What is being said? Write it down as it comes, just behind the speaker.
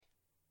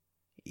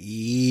What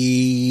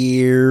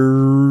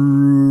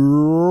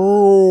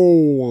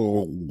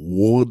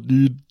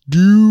it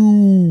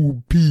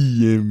do,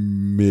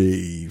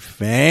 PMA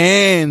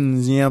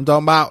fans? You know what I'm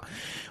talking about?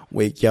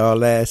 Wake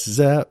y'all asses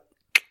up.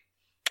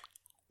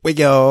 Wake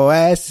your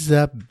asses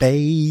up,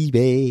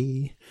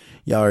 baby.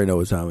 Y'all already know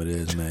what time it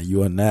is, man.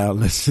 You are now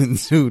listening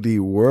to the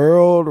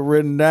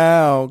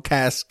world-renowned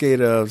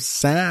cascade of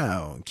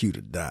sound, Q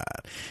to Don.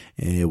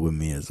 And here with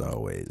me, as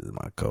always, is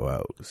my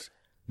co-host,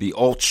 the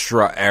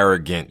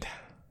ultra-arrogant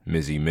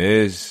Mizzy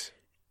Miz.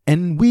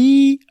 And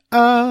we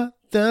are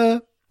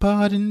the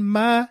Pardon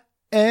My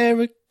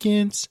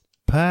Arrogance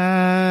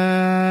Podcast.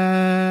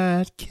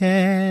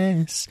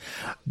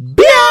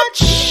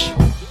 Bitch!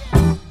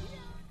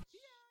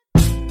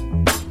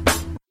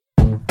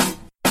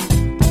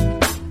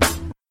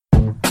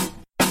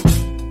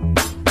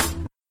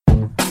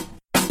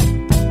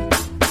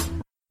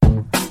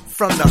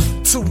 From the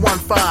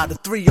 215 to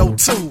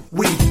 302,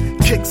 we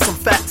kick some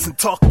facts and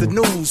talk the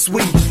news.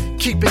 We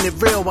keeping it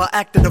real while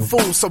acting a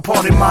fool. So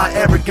pardon my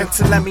arrogance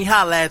and let me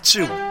holla at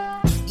you.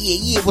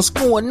 Yeah, what's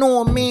going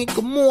on, man?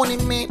 Good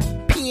morning, man.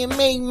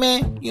 PMA,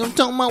 man. You know what I'm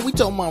talking about? We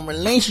talking about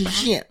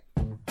relationship.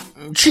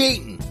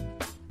 Cheating.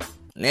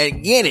 Let's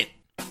get it.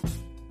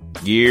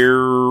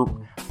 Year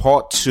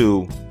Part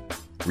 2,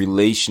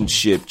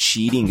 Relationship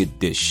Cheating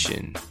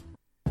Edition.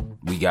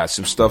 We got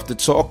some stuff to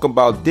talk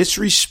about.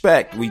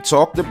 Disrespect. We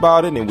talked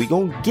about it, and we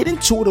gonna get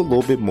into it a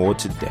little bit more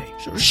today.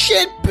 So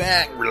sit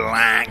back,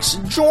 relax,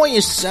 enjoy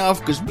yourself,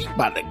 because we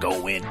about to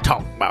go in and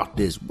talk about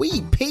this.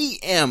 We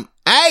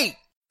PMA.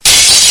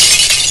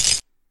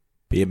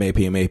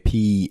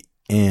 PMA.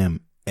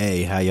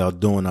 How y'all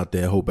doing out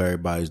there? Hope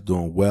everybody's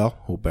doing well.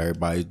 Hope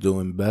everybody's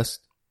doing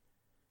best.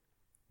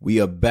 We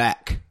are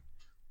back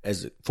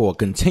for a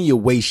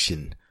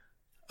continuation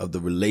of the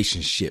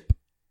relationship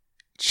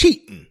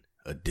cheating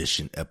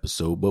edition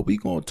episode, but we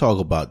gonna talk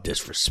about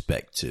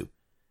disrespect too.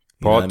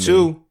 Part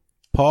 2.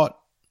 Part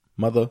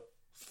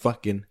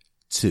motherfucking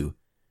 2.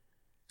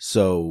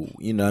 So,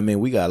 you know what I mean?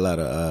 We got a lot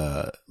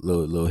of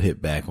little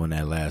hit back on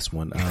that last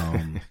one.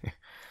 A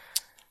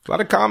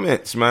lot of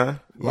comments, man.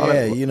 A lot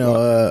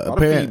of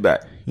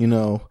feedback. You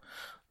know,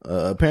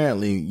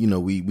 apparently, you know,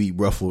 we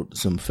ruffled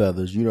some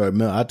feathers. You know,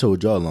 remember I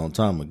told y'all a long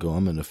time ago,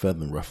 I'm in the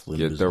feather ruffling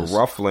business. The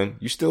ruffling.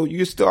 You still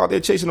out there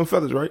chasing them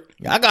feathers, right?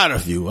 I got a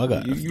few.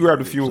 You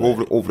grabbed a few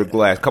over the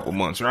last couple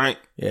months, right?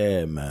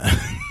 Yeah, man.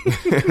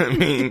 I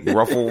mean,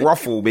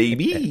 ruffle,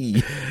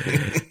 baby.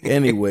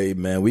 Anyway,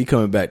 man, we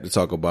coming back to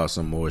talk about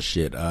some more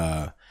shit.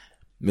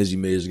 Mizzy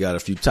Miz got a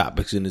few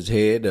topics in his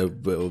head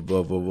of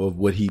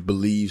what he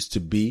believes to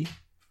be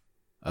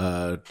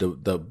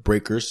the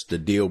breakers, the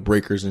deal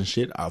breakers and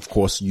shit. Of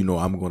course, you know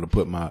I'm going to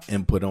put my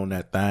input on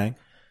that thing,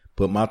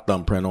 put my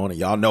thumbprint on it.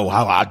 Y'all know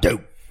how I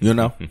do, you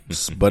know.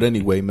 But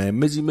anyway, man,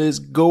 Mizzy Miz,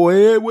 go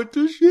ahead with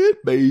the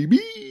shit,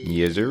 baby.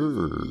 Yes,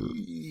 sir.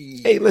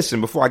 Hey,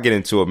 listen, before I get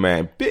into it,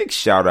 man, big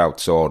shout out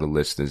to all the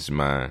listeners,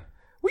 man.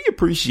 We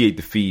appreciate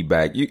the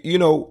feedback. You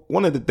know,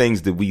 one of the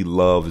things that we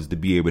love is to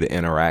be able to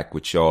interact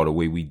with y'all the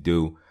way we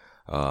do.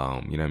 You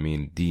know what I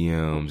mean?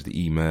 DMs,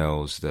 the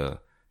emails, the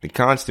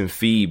constant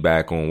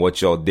feedback on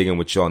what y'all digging,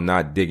 what y'all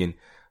not digging.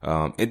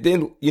 And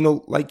then, you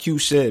know, like you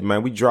said,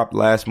 man, we dropped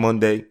last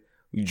Monday.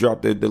 We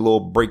dropped the little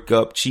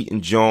breakup,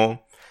 cheating John.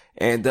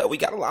 And we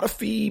got a lot of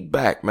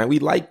feedback, man. We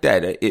like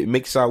that. It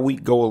makes our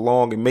week go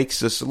along. It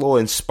makes us a little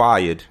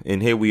inspired.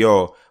 And here we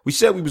are. We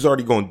said we was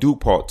already going to do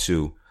part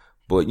 2.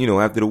 But, you know,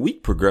 after the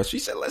week progressed, we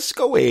said, let's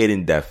go ahead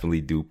and definitely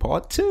do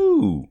part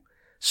 2.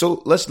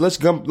 So let's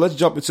jump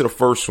into the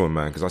first one,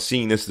 man, because I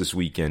seen this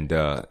weekend.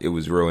 It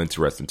was real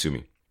interesting to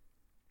me.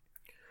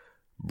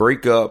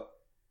 Breakup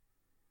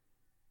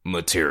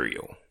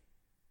material.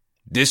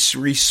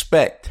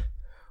 Disrespect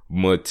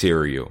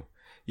material.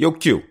 Yo,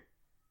 Q.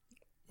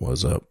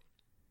 What's up?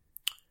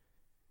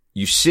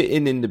 You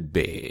sitting in the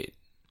bed.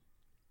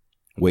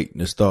 Waiting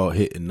to start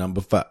hitting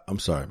number 5. I'm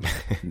sorry, man.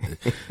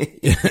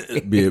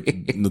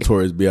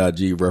 Notorious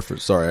B.I.G.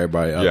 reference. Sorry,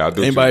 everybody. Yeah,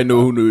 anybody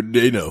know who knew?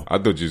 They know. I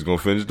thought you was gonna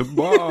finish the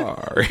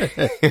bar.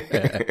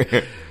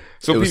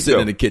 So it was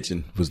sitting in the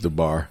kitchen was the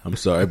bar. I'm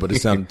sorry, but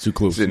it sounded too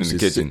close. Sitting in the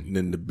kitchen, sitting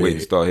in the bed. Waiting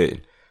to start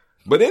hitting.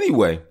 But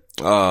anyway,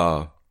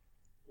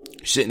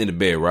 sitting in the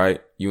bed, right?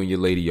 You and your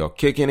lady, y'all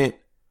kicking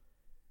it.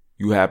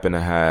 You happen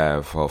to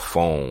have her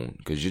phone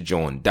because your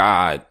joint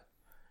died.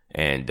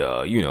 And,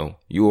 you know,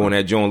 you on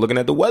that joint looking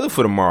at the weather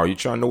for tomorrow. You're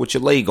trying to know what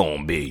your lay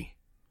gonna be.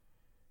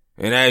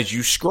 And as you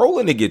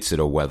scrolling to get to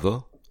the weather,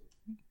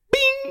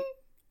 bing!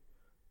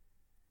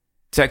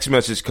 Text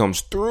message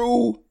comes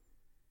through.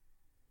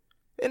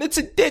 And it's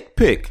a dick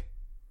pic.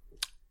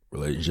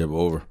 Relationship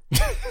over.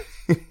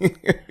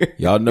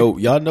 Y'all know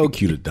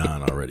Q to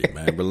Don already,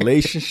 man.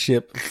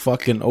 Relationship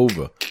fucking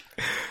over.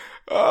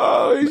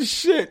 Oh,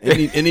 shit.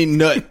 Any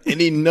nut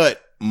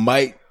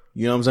might,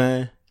 you know what I'm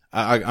saying?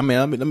 I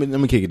mean, let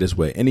me kick it this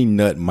way. Any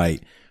nut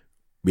might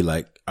be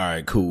like, all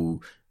right,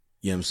 cool.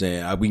 You know what I'm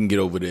saying? We can get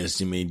over this.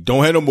 I mean,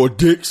 don't have no more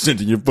dick sent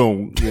in your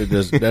phone. Yeah,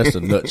 that's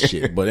a nut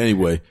shit. But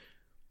anyway,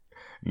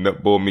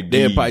 Nut boy McGee.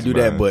 they'll probably do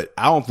that, but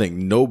I don't think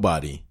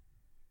nobody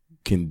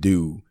can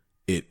do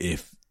it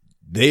if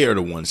they are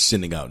the ones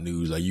sending out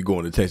news. Like you go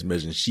on the text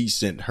message and she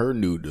sent her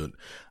nude to,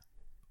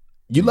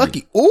 you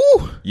lucky.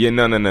 Ooh. Yeah,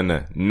 no.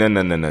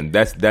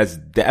 That's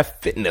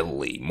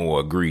definitely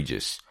more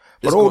egregious.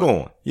 But hold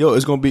on. Yo,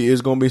 it's gonna be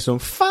some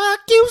fuck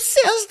you,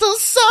 sister,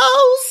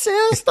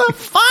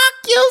 fuck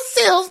you,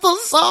 sister.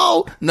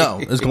 No,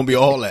 it's gonna be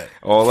all that.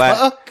 All that.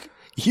 Fuck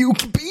you,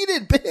 beat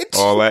it, bitch.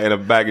 All that in a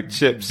bag of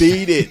chips.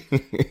 Beat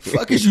it.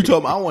 Fuck is you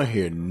talking about? I want to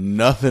hear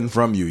nothing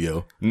from you,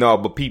 yo. No,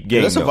 but peep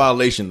game. That's though. a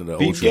violation of the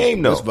peep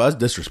game, though. That's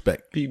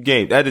disrespect. Peep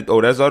game.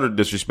 That's utter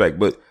disrespect.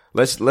 But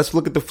let's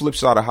look at the flip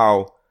side of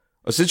how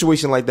a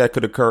situation like that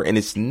could occur, and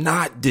it's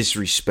not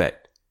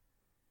disrespect.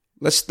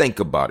 Let's think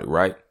about it,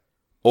 right?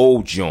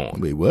 Old John.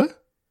 Wait,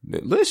 what?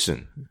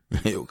 Listen,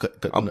 Yo,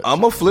 I'm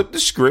gonna flip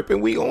the script,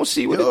 and we gonna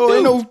see what it do.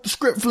 Ain't no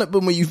script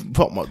flipping when you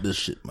talking about this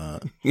shit,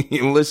 man.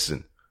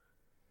 Listen.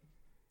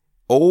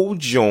 Old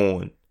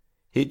John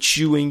hits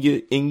you in your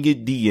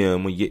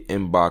DM or your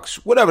inbox,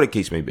 whatever the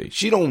case may be.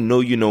 She don't know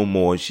you no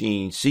more.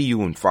 She ain't see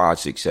you in 5,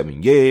 6,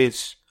 7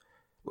 years.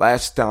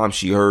 Last time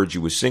she heard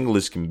you was single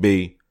as can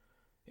be,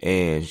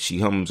 and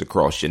she hums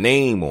across your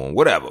name on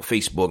whatever,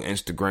 Facebook,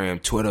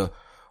 Instagram, Twitter,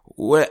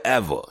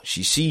 wherever.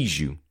 She sees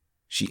you.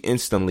 She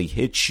instantly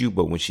hits you,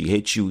 but when she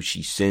hits you,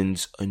 she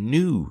sends a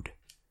nude.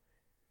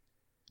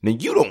 Now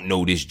you don't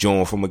know this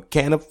John from a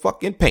can of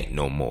fucking paint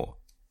no more.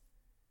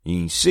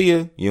 You ain't see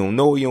her, you don't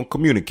know her, you don't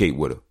communicate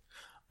with her.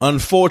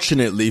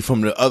 Unfortunately,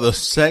 from the other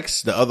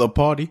sex, the other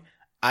party,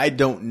 I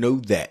don't know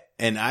that.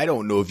 And I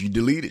don't know if you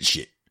deleted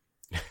shit.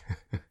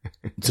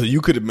 So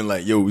you could have been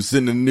like, yo,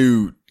 send a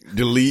nude,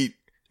 delete,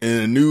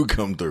 and a nude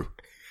come through.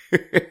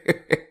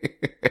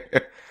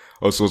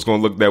 Oh, so it's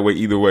going to look that way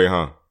either way,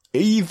 huh?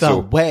 Either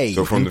way.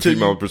 So from the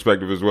female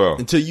perspective as well.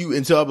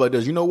 Until I'm like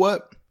this, you know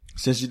what?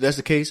 Since that's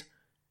the case,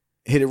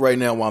 hit it right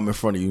now while I'm in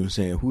front of you and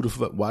saying,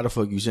 why the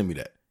fuck you send me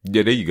that?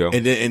 Yeah, there you go.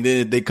 And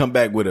then they come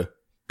back with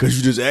cause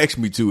you just asked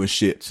me to and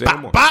shit. Say no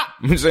more.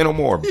 Say no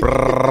more.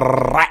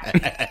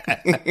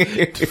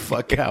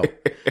 Fuck out.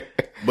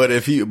 But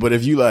if you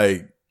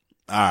like,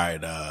 all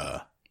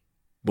right,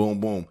 boom,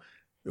 boom.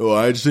 Oh,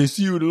 I just ain't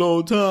see you in a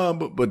long time.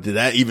 But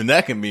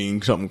that can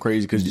mean something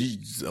crazy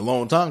because a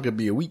long time could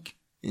be a week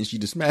and she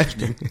just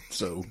smashed him.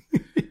 So,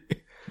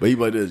 but he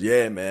like this,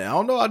 yeah, man. I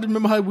don't know. I just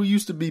remember how we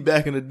used to be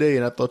back in the day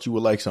and I thought you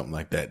would like something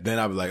like that. Then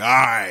I'd be like, all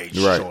right,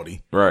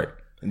 shorty. Right.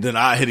 And then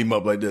I hit him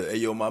up like this. Hey,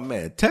 yo, my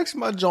man, text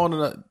my John.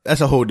 And that's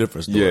a whole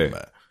different story,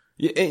 man.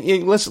 Yeah.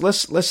 And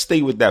let's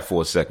stay with that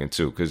for a second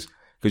too. Cause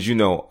you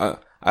know,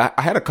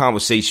 I had a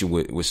conversation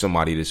with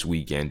somebody this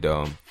week and,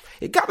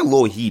 it got a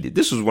little heated.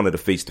 This was one of the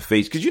face to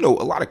face. Cause you know,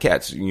 a lot of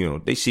cats, you know,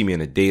 they see me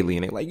in a daily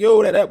and they're like,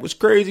 yo, that was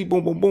crazy.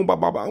 Boom, boom, boom, blah,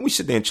 blah, blah. And we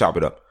sit there and chop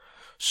it up.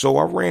 So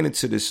I ran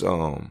into this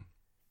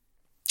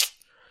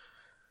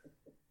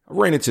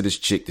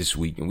chick this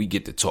week and we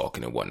get to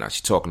talking and whatnot.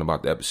 She's talking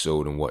about the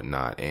episode and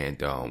whatnot. And,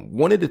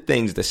 one of the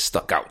things that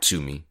stuck out to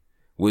me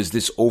was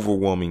this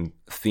overwhelming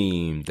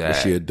theme that.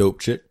 Was she a dope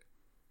chick?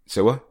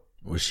 Say what?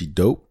 Was she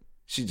dope?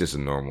 She's just a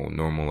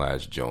normal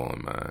ass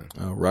John, man.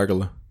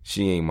 Regular.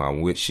 She ain't my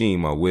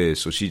whiz,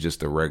 so she's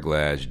just a regular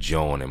ass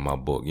John in my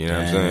book. You know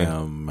what I'm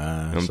saying?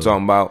 Man. You know I'm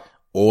talking about?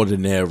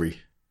 Ordinary.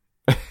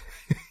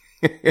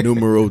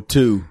 Numero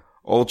 2.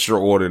 Ultra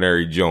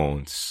ordinary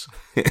Jones.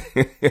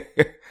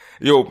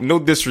 Yo, no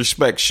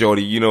disrespect,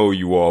 shorty. You know who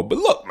you are. But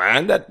look,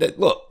 man,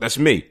 that's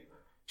me.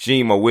 She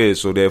ain't my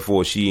whiz, so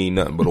therefore she ain't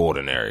nothing but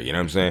ordinary. You know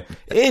what I'm saying?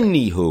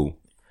 Anywho.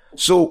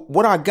 So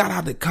what I got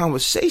out of the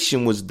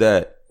conversation was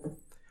that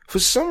for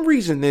some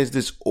reason there's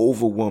this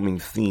overwhelming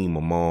theme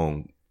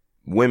among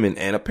women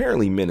and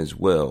apparently men as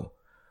well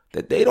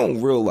that they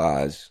don't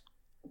realize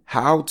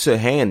how to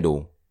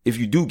handle if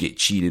you do get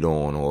cheated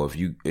on or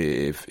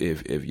if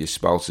your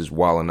spouse is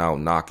wilding out,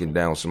 knocking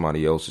down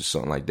somebody else or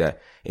something like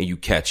that and you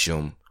catch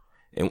them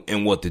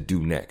and what to do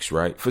next,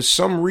 right? For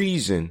some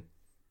reason,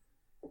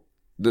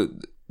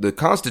 the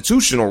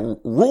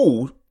constitutional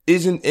rule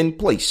isn't in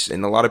place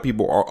and a lot of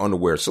people are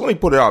unaware. So let me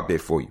put it out there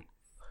for you.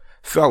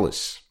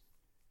 Fellas,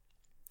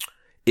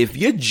 if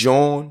your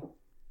John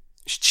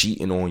is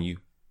cheating on you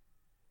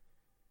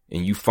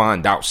and you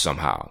find out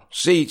somehow,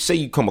 say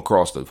you come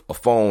across a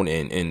phone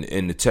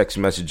and the text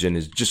messaging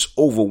is just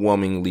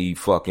overwhelmingly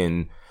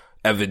fucking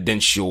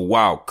evidential,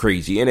 wild,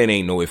 crazy, and it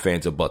ain't no ifs,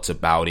 ands, or buts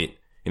about it.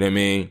 You know what I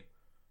mean?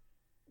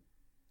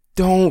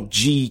 Don't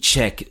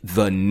G-check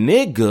the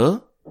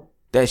nigga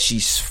that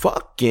she's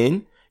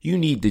fucking. You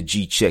need to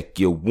G-check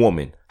your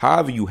woman.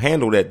 However you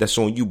handle that, that's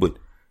on you, but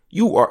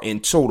you are in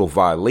total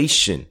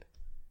violation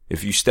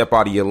if you step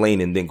out of your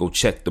lane and then go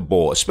check the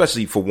ball,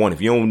 especially for one, if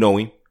you don't know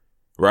him,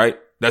 right?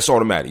 That's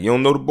automatic. You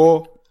don't know the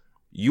ball,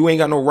 you ain't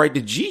got no right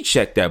to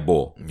G-check that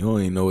ball. You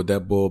don't even know what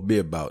that ball be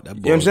about. That ball,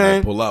 you know what I'm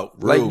saying? Pull out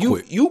real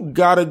quick. You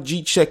gotta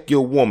G-check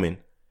your woman.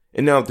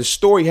 And now if the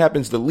story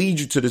happens to lead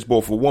you to this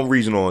ball for one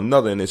reason or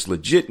another and it's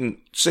legit, and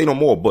say no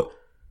more, but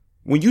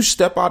when you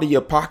step out of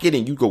your pocket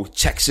and you go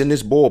texting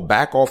this ball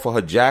back off of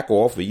her jack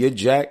or off of your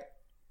jack,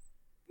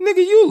 Nigga,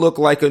 you look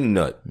like a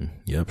nut.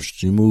 Yep,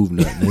 she moved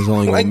nothing. It's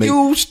only Like gonna make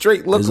you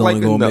straight look it's like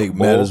only a gonna nut, make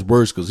boy. matters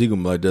worse because he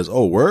gonna be like this.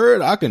 Oh,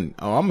 word! I'm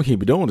gonna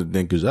keep doing it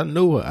then because I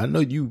know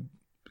you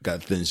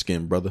got thin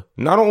skin, brother.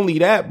 Not only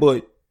that,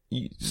 but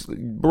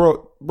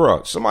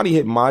bro, somebody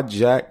hit my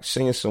jack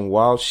saying some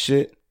wild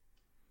shit.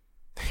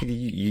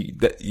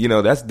 You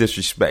know, that's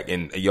disrespect.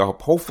 And y'all,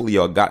 hopefully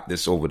y'all got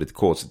this over the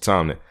course of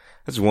time.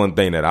 That's one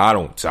thing that I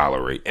don't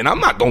tolerate. And I'm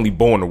not the only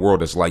boy in the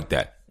world that's like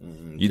that.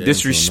 You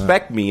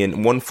disrespect me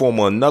in one form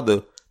or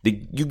another,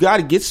 you got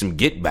to get some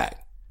get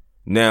back.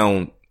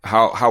 Now,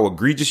 how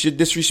egregious your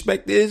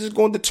disrespect is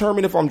going to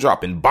determine if I'm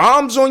dropping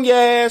bombs on your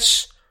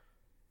ass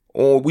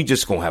or we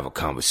just going to have a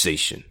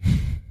conversation. You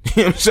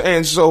know what I'm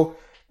saying? So,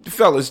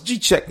 fellas,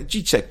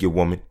 G-check your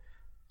woman,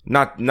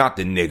 not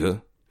the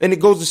nigga. And it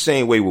goes the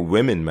same way with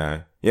women,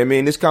 man. You know what I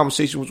mean? This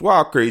conversation was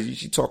wild crazy.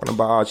 She talking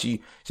about how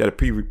she had a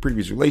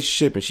previous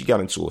relationship and she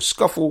got into a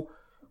scuffle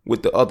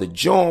with the other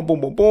John,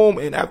 boom, boom, boom.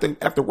 And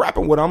after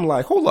rapping with her, I'm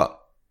like, hold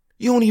up.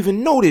 You don't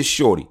even know this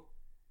shorty.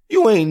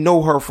 You ain't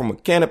know her from a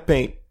can of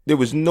paint. There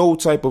was no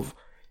type of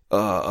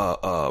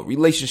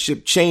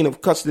relationship, chain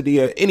of custody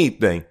or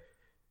anything.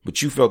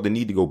 But you felt the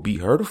need to go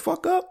beat her the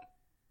fuck up?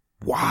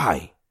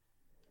 Why?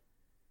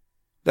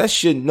 That's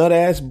shit nut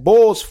ass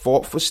boy's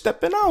fault for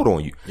stepping out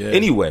on you. Yeah.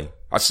 Anyway,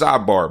 I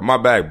sidebar. My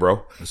bag,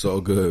 bro. It's all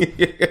good.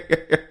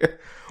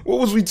 What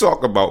was we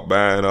talking about,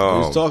 man? We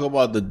was talking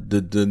about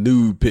the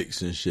nude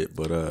pics and shit,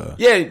 but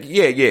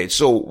Yeah.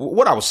 So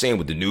what I was saying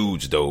with the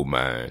nudes though,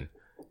 man,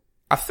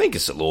 I think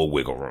it's a little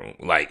wiggle room.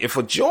 Like if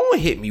a joint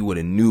hit me with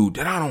a nude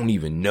that I don't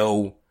even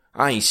know,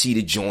 I ain't see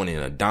the joint in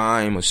a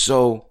dime or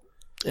so.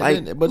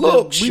 Like, but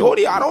look,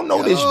 shorty, I don't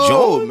know this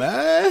joint,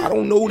 man. I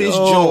don't know this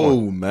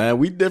joint, man.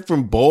 We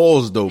different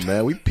balls though,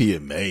 man. We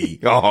PMA.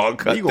 Oh,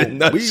 cut the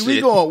nut shit.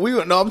 We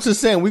gonna. No, I'm just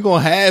saying we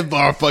gonna have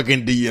our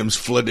fucking DMs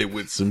flooded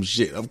with some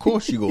shit. Of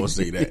course you gonna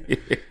say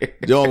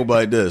that. Joke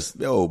about this,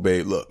 yo,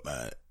 babe. Look,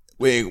 man.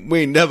 We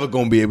ain't never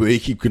gonna be able to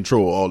keep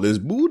control of all this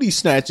booty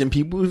snatching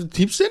people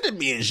keep sending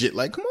me and shit.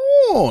 Like, come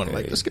on,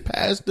 like let's get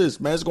past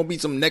this, man. It's gonna be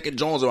some naked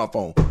Jones on my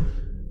phone.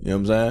 You know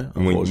what I'm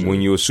saying?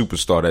 When you're a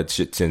superstar, that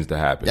shit tends to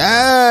happen.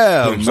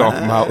 Yeah, you know what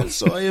I'm talking about.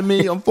 So I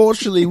mean,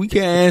 unfortunately, we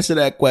can't answer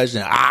that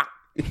question.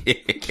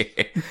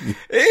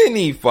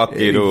 Any fucking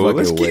way.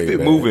 Let's keep it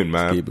moving,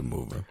 man. Let's keep it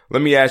moving.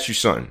 Let me ask you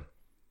something.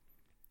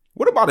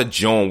 What about a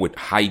John with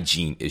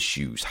hygiene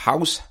issues?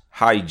 House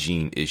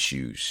hygiene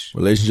issues.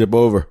 Relationship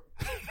over.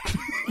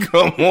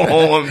 Come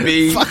on,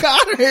 B. Fuck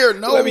out of here.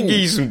 No. Let me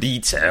give you some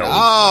details.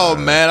 Oh,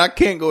 man. I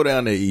can't go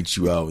down there and eat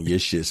you out and your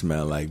shit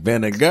smell like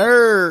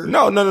vinegar.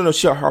 No.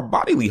 Shit, her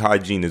bodily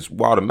hygiene is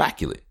wild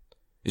immaculate.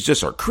 It's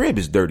just her crib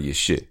is dirty as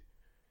shit.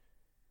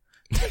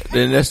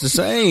 Then that's the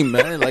same,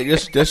 man. Like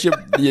that's your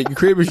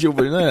crib is your.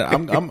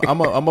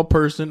 I'm a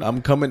person.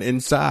 I'm coming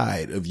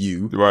inside of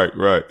you,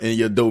 right, in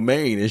your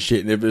domain and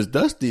shit. And if it's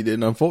dusty,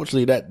 then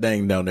unfortunately that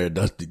thing down there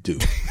dusty too.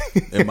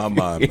 In my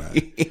mind, man.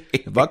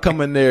 If I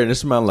come in there and it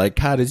smells like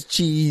cottage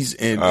cheese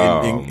and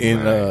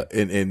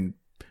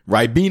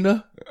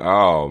Ribena.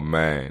 Oh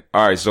man!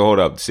 All right, so hold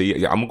up.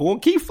 See, I'm going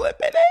to keep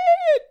flipping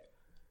it.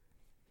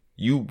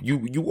 You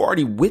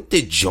already with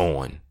the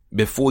John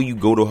before you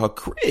go to her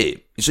crib.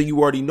 So you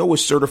already know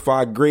it's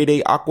certified grade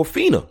A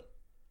Aquafina.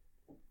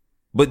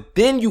 But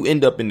then you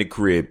end up in the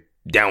crib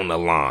down the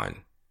line,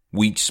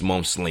 weeks,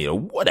 months later,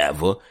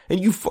 whatever,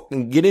 and you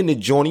fucking get in the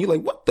joint and you're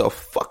like, what the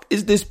fuck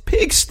is this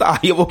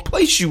pigsty of a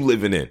place you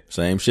living in?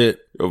 Same shit.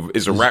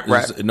 It's a rap.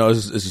 No,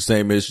 it's the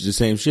same. It's the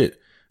same shit.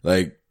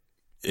 Like,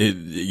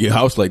 your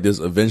house like this,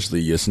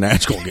 eventually your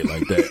snatch gonna get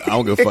like that. I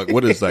don't give a fuck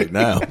what it's like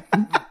now.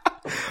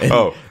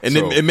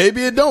 And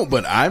maybe it don't,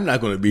 but I'm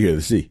not going to be here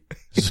to see.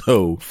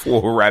 So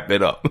we'll wrap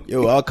it up.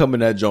 Yo, I'll come in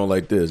that joint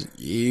like this.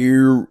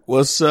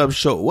 What's up,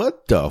 show?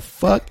 What the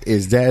fuck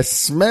is that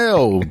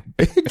smell,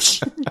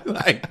 bitch?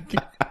 Like,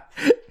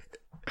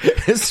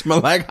 it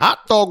smell like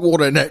hot dog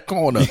water in that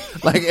corner.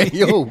 Like, hey,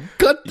 yo,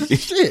 cut the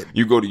shit.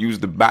 You go to use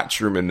the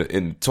bathroom in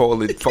the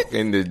toilet,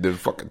 fucking the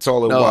fucking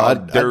toilet while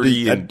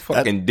dirty and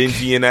fucking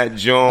dingy in that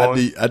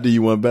joint. I do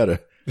you one better.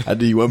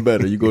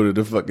 You go to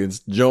the fucking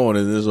joint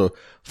and there's a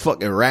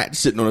fucking rat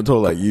sitting on the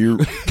toilet like you.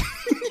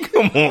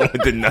 Come on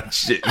with the nut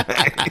shit, man.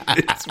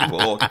 It's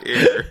more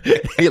here.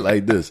 He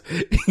like this.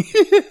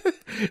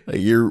 Like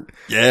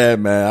yeah,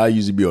 man. I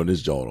usually be on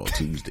this joint on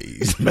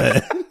Tuesdays,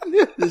 man.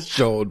 This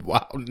joint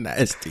wild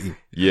nasty.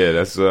 Yeah,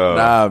 that's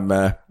nah,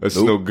 man. That's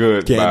no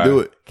good. Can't do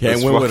it.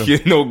 Can't win with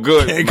him. No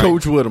good. Can't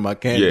coach with him. I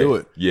can't do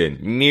it. Yeah,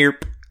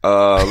 nearp.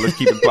 Let's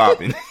keep it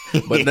popping.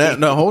 But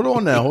now, hold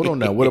on now.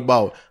 What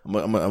about?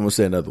 I'm gonna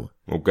say another one.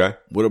 Okay.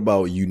 What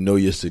about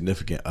your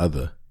significant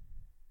other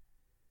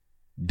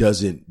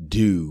doesn't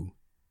do?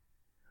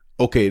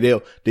 Okay, they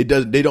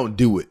don't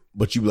do it,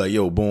 but you be like,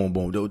 yo, boom,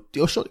 boom. Yo,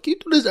 can you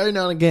do this every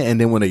now and again? And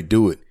then when they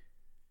do it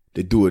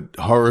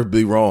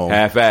horribly wrong,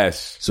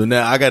 half-ass. So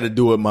now I got to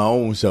do it my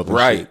own self,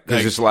 right?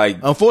 Because it's like,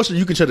 unfortunately,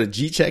 you can try to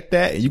G-check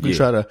that, and you can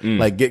try to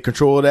like get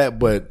control of that.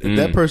 But if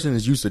that person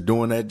is used to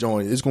doing that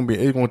joint, it's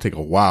gonna take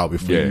a while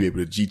before you be able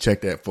to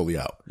G-check that fully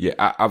out. Yeah,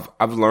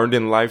 I've learned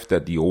in life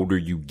that the older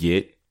you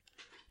get,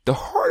 the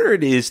harder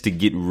it is to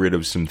get rid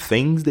of some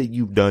things that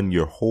you've done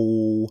your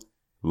whole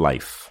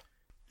life.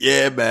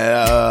 Yeah,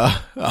 man.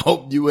 I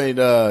hope you ain't,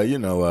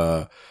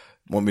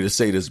 want me to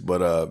say this,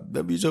 but,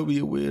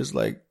 WJB Wiz,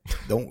 like,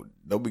 don't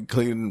be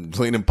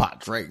cleaning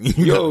pots, right?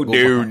 Yo, no.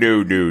 I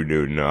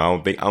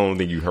don't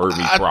think you heard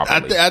me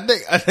properly.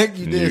 I think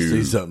you did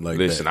say something like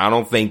that. Listen, I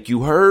don't think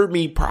you heard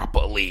me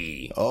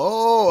properly.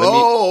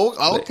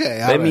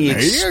 Okay. Let me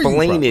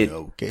explain it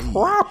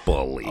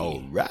properly.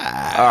 All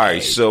right. All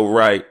right. So,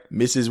 right.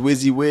 Mrs.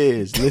 Wizzy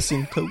Wiz,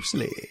 listen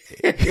closely.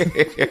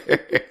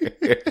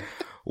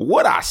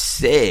 What I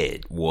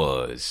said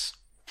was,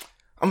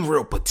 I'm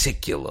real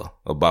particular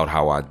about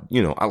how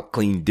I'll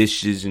clean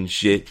dishes and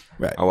shit.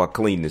 Right. How I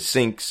clean the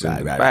sinks and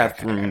the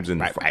bathrooms and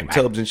the fucking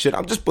tubs and shit.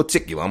 I'm just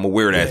particular. I'm a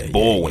weird ass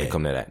bull when it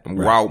comes to that. I'm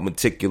wild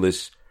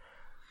meticulous.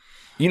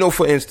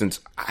 For instance,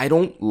 I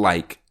don't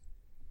like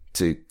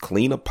to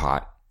clean a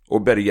pot, or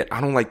better yet, I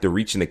don't like to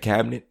reach in the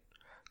cabinet,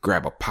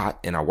 grab a pot,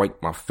 and I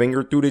wipe my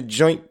finger through the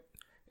joint,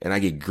 and I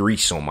get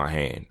grease on my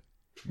hand.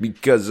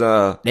 Because,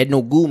 that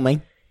no good,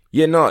 man.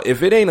 Yeah, no,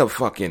 if it ain't a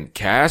fucking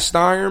cast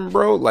iron,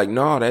 bro, like,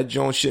 no, that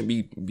joint shouldn't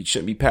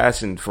be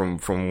passing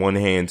from one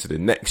hand to the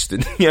next. You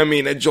know what I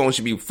mean? That joint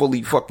should be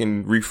fully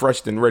fucking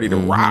refreshed and ready to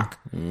rock.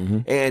 Mm-hmm.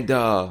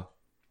 And,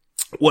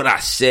 what I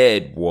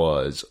said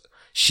was,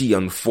 she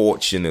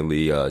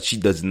unfortunately, she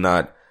does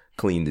not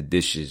clean the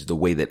dishes the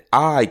way that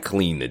I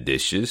clean the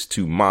dishes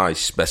to my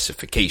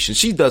specifications.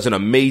 She does an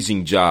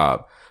amazing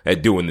job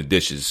at doing the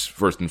dishes,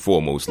 first and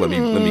foremost. Let me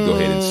go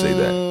ahead and say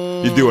that.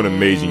 You do an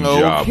amazing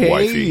job,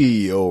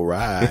 wifey. All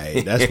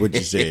right. That's what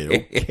you said.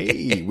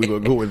 Okay. We're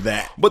going to go with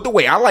that. But the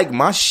way I like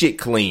my shit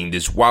cleaned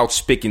is wild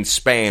spick and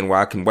span, where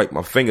I can wipe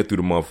my finger through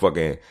the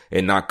motherfucker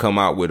and not come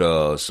out with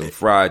some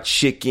fried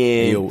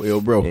chicken.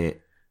 Yo, bro.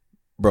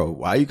 Bro,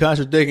 why are you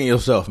contradicting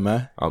yourself,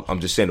 man?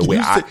 I'm just saying the way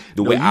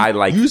I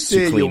like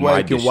to clean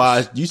my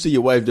dishes. You say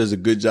your wife does a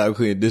good job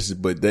cleaning dishes,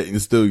 but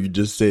still you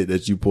just said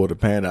that you poured a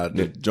pan out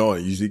the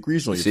joint. You see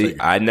grease on your finger.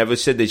 I never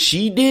said that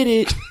she did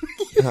it.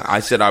 I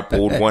said I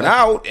pulled one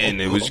out and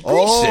it was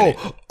grease in it.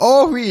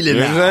 Oh, really?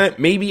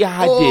 Maybe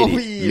I did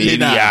it.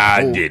 Maybe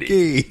I did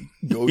it.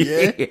 Oh,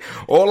 yeah?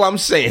 All I'm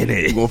saying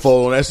is, you gonna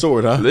fall on that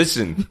sword, huh?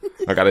 Listen,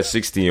 I got a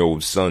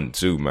 16-year-old son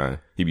too, man.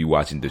 He be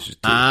watching dishes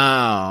too.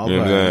 Ah, okay. You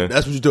know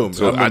that's what you doing.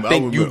 So I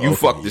think you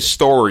fucked the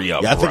story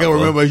up. Yeah, I think I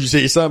remember you say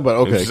your son, but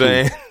okay,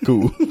 you know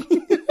cool.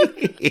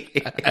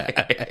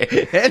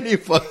 Any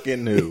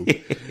fucking knew.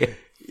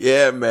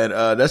 Yeah, man.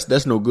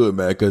 That's no good,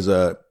 man. Because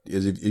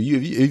if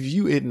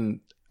you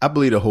didn't, I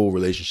believe the whole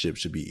relationship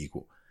should be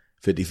equal,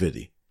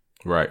 50-50.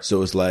 Right.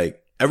 So it's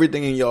like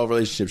everything in your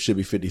relationship should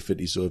be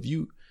 50-50. So if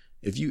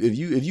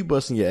you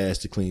busting your ass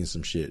to clean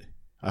some shit,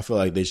 I feel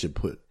like they should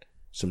put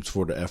some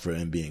sort of effort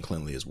in being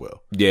cleanly as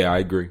well. Yeah, I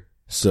agree.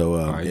 So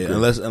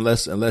unless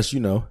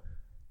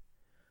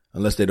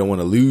unless they don't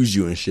want to lose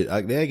you and shit,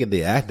 they get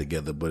their act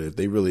together. But if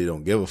they really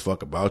don't give a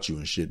fuck about you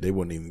and shit, they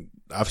wouldn't even.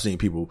 I've seen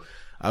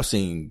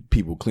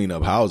people clean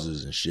up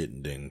houses and shit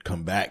and then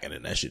come back and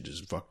then that shit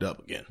just fucked up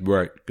again.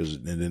 Right.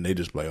 And then they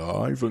just like,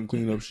 oh, I ain't fucking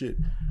clean up shit.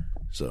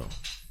 So.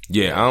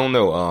 Yeah, I don't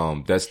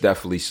know. That's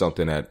definitely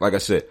something that, like I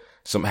said,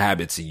 some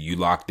habits you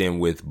locked in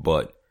with,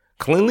 but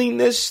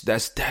cleanliness,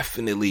 that's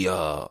definitely,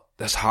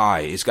 that's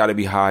high. It's got to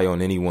be high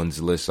on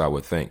anyone's list, I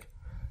would think.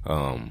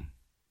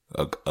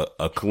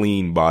 A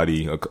clean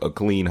body, a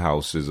clean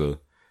house is a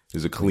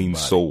clean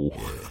soul,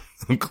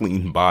 a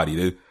clean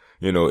body.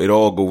 It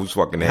all goes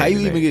fucking hand in hand. How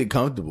you even get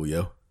comfortable,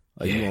 yo?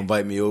 Like you gonna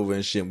invite me over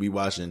and shit and we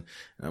watching,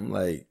 and I'm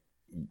like,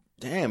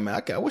 damn,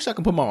 man, I wish I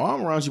could put my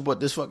arm around you, but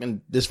this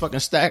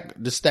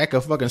stack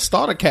of fucking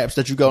starter caps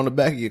that you got on the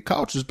back of your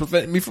couch is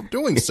preventing me from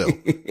doing so.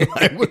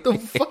 Like, what the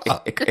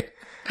fuck?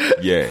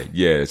 Yeah,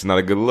 it's not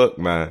a good look,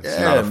 man. It's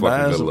not a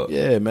fucking good look.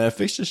 Yeah, man,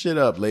 fix your shit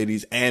up,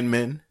 ladies and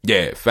men.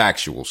 Yeah,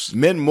 factuals.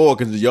 Men more,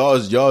 cause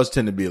y'all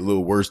tend to be a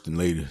little worse than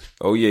ladies.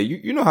 Oh yeah,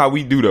 you know how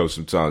we do though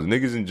sometimes.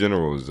 Niggas in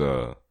general is,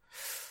 I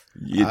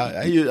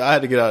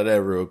had to get out of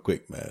that real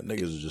quick, man.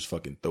 Niggas was just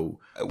fucking throw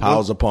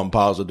piles upon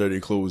piles of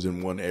dirty clothes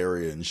in one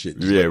area and shit.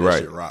 Yeah,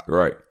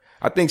 right.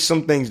 I think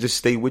some things just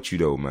stay with you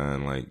though,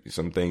 man. Like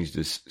some things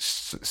just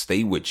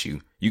stay with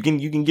you. You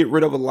can get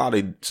rid of a lot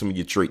of some of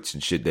your traits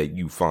and shit that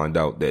you find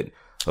out that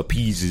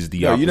appeases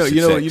the opposite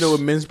sex. You know what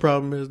men's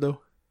problem is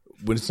though?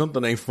 When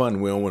something ain't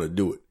fun, we don't want to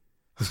do it.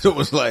 So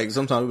it's like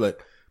sometimes we're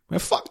like, man,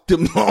 fuck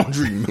them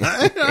laundry,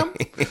 man.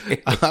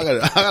 I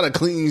gotta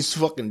clean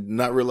fucking,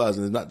 not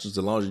realizing it's not just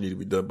the laundry need to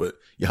be done, but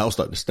your house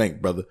starting to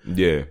stink, brother.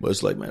 Yeah. But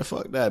it's like, man,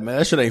 fuck that, man.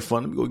 That shit ain't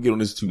fun. Let me go get on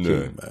this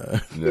 2K,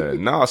 man.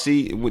 Yeah. Nah,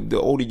 see, with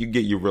the older you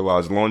get, you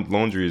realize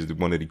laundry is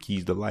one of the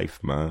keys to life,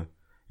 man.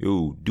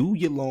 Yo, do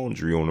your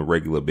laundry on a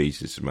regular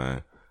basis,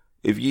 man.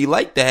 If you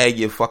like to have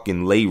your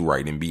fucking lay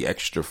right and be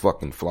extra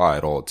fucking fly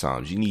at all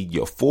times, you need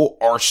your full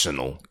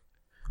arsenal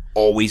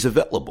always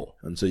available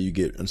until you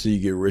get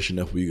rich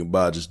enough where you can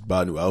buy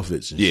new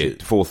outfits and shit.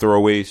 Yeah, full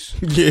throwaways.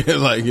 Yeah,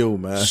 like yo,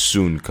 man.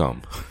 Soon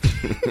come.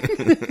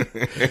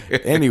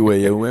 Anyway,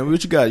 yo, man,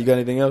 what you got? You got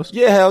anything else?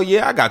 Yeah, hell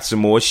yeah, I got some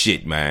more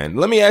shit, man.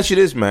 Let me ask you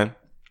this, man.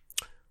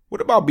 What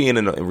about being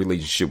in a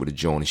relationship with a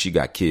Joan and she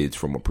got kids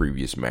from a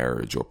previous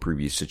marriage or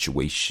previous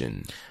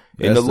situation?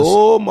 And the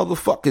little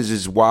motherfuckers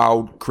is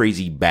wild,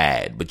 crazy,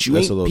 bad, but you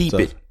ain't peep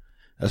it.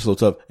 That's a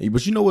little tough.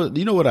 But you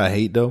know what I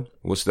hate though?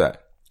 What's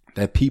that?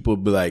 That people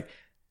be like,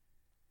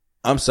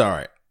 I'm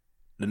sorry,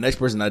 the next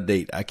person I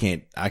date, they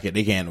can't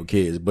have no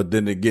kids. But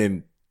then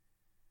again,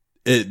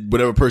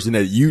 whatever person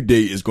that you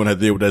date is going to have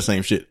to deal with that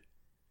same shit.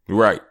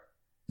 Right.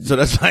 So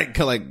that's like,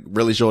 kind of like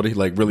really shorty,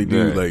 like really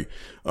dude, like,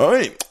 all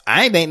right,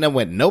 I ain't no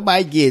with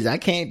nobody kids. I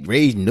can't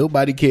raise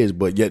nobody kids,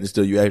 but yet and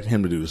still you ask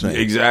him to do the same.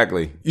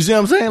 Exactly. You see what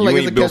I'm saying? Like,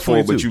 you ain't built for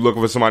it, but you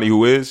looking for somebody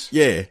who is?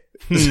 Yeah.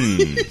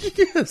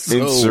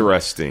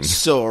 Interesting.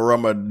 So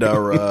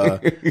Ramadara,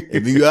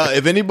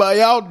 if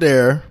anybody out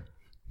there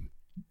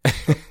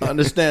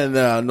understand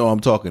that, I know I'm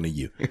talking to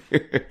you.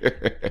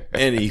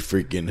 Any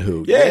freaking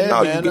who. Yeah,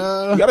 no, man,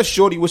 you got a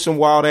shorty with some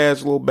wild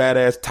ass, little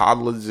badass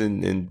toddlers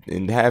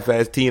and half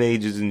ass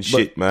teenagers and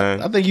shit,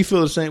 man. I think you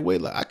feel the same way.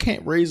 Like, I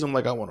can't raise them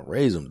like I want to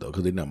raise them though,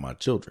 because they're not my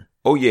children.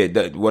 Oh yeah,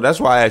 that's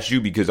why I asked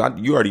you, because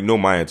you already know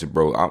my answer,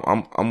 bro.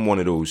 I'm one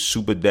of those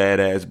super dad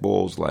ass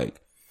balls,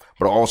 like,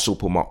 but I also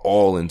put my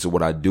all into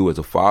what I do as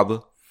a father.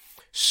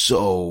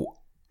 So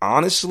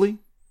honestly,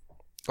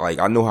 like,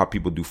 I know how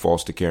people do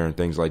foster care and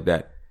things like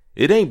that.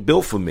 It ain't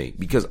built for me,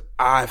 because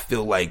I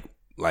feel like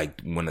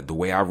when the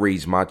way I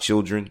raise my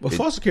children. Well,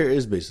 foster care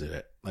is basically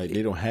that. Like,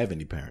 they don't have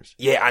any parents.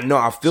 Yeah, I know.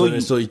 I feel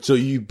you. So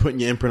you putting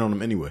your imprint on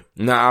them anyway.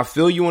 Nah, I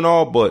feel you and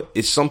all, but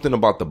it's something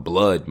about the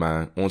blood,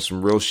 man. On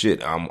some real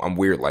shit, I'm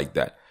weird like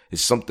that.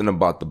 It's something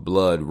about the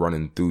blood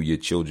running through your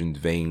children's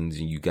veins,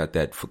 and you got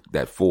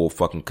that full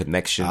fucking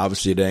connection.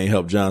 Obviously, that ain't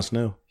helped Jon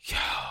Snow. Yo,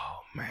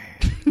 man.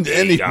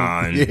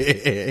 Jon.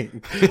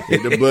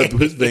 The blood through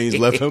his veins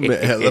left him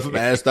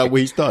assed out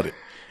where he started.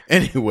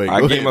 Anyway,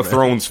 our Game of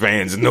Thrones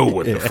fans know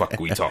what the fuck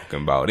we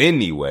talking about.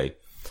 Anyway,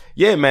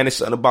 yeah, man, it's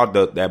something about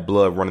that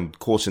blood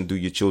coursing through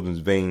your children's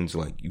veins.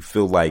 Like, you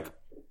feel like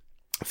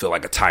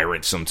a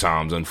tyrant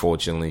sometimes,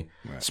 unfortunately.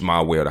 Right. It's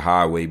my way or the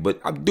highway,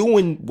 but I'm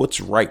doing what's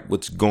right,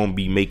 what's going to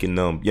be making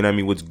them, you know what I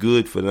mean, what's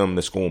good for them,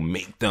 that's going to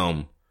make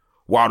them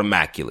wild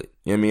immaculate.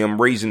 You know what I mean? I'm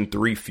raising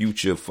 3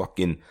 future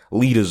fucking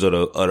leaders of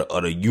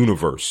the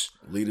universe.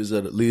 Leaders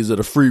of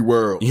the free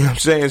world. You know what I'm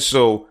saying?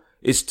 So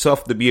it's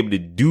tough to be able to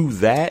do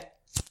that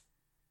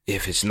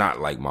if it's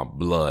not like my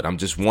blood. I'm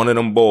just one of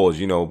them boys,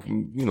 you know,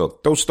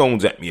 throw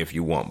stones at me if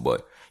you want.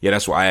 But yeah,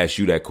 that's why I asked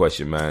you that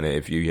question, man.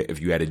 If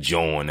you had a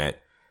John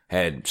that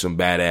had some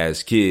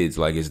badass kids,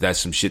 like, is that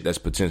some shit that's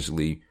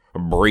potentially a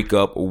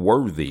breakup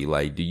worthy?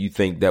 Like, do you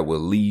think that will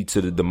lead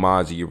to the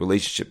demise of your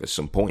relationship at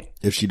some point?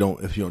 If you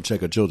don't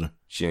check her children,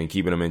 she ain't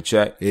keeping them in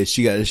check. Yeah,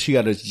 she got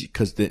to,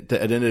 because at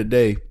the end of the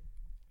day,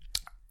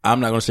 I'm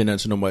not gonna say nothing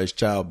to nobody's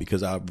child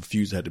because I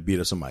refuse to have to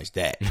beat up somebody's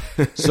dad.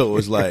 So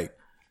it's like,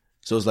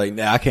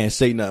 nah, I can't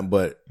say nothing.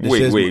 But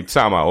wait,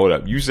 time out, hold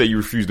up. You say you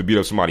refuse to beat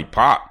up somebody's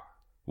pop?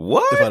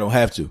 What? If I don't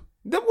have to.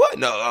 Then what?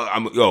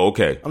 No,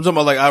 okay. I'm talking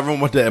about, like, I don't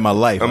want that in my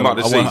life.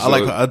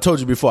 I told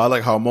you before, I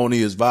like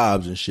harmonious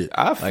vibes and shit.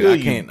 I feel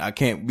I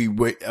can't be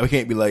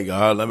like,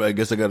 I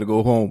guess I gotta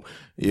go home.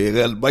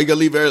 Yeah, why you gotta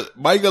leave early?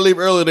 Why you gotta leave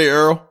early today,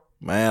 Earl?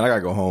 Man, I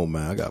gotta go home,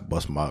 man. I gotta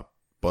bust my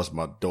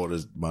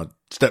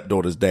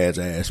stepdaughter's dad's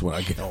ass when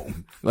I get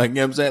home. Like, you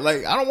know what I'm saying?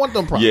 Like, I don't want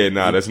them problems. Yeah,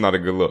 nah, that's not a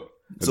good look.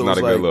 That's not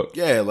a good look.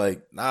 Yeah,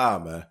 like, nah,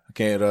 man. I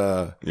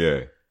can't,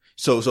 yeah.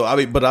 So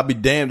I'll be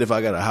damned if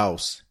I got a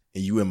house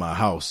and you in my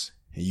house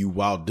and you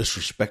wild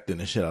disrespecting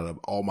the shit out of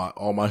all my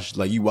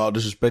like, you wild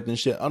disrespecting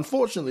shit.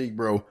 Unfortunately,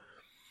 bro,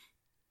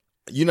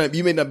 you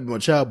may not be my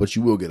child, but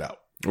you will get out.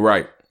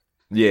 Right.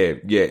 Yeah.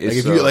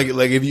 It's,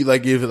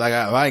 if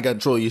I ain't got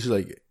control of you, she's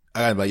like, I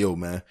gotta be like, yo,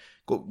 man,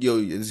 go, tell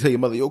your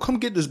mother, come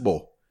get this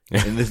ball.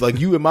 And it's like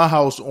you in my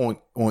house on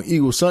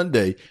Eagle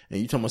Sunday,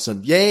 and you tell my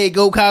son, "Yay,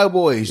 go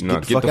Cowboys!"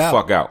 No, get the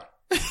fuck out.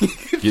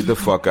 Get the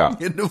fuck out.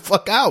 Get the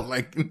fuck out.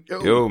 Like,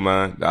 yo,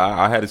 man,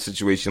 I had a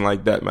situation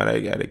like that, man. I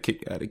had to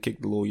kick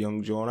the little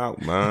young John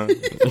out, man. You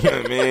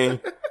know what I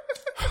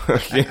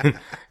mean?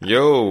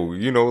 Yo,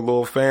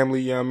 little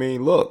family. You know what I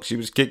mean? Look, she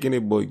was kicking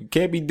it, but you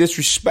can't be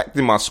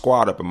disrespecting my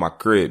squad up in my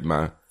crib,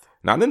 man.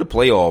 Not in the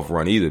playoff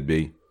run either,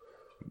 B.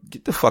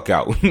 Get the fuck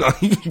out.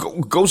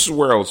 Go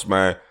somewhere else,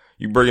 man.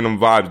 You bringing them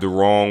vibes the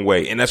wrong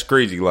way. And that's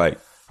crazy. Like,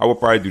 I would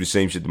probably do the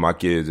same shit to my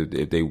kids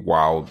if they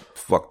wild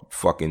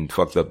fucking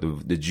fucked up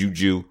the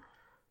juju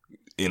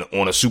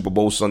on a Super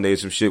Bowl Sunday or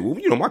some shit. Well,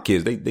 my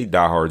kids, they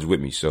diehards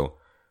with me, so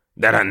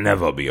that'll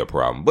never be a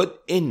problem.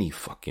 But any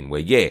fucking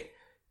way, yeah.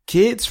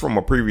 Kids from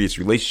a previous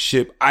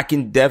relationship, I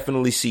can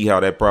definitely see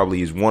how that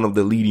probably is one of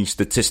the leading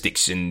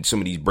statistics in some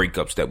of these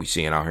breakups that we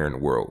seeing out here in the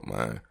world,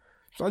 man.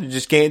 So you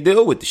just can't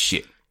deal with the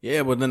shit.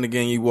 Yeah, but then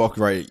again, you walked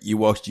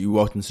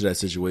into that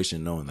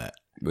situation knowing that.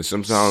 But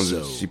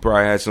sometimes she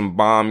probably had some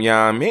bomb,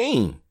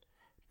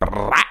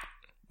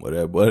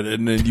 whatever.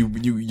 And then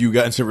you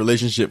got into a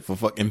relationship for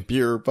fucking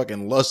pure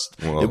fucking lust.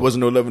 Well, it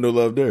wasn't no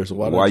love there. So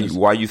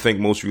why you think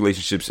most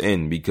relationships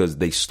end? Because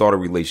they start a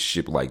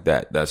relationship like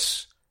that.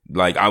 That's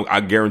like, I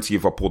guarantee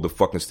if I pulled the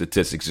fucking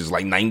statistics, it's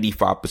like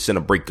 95%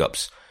 of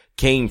breakups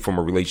came from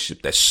a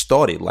relationship that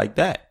started like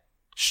that.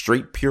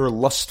 straight pure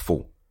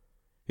lustful.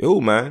 Yo,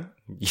 man,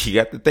 you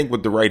got to think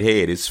with the right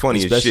head. It's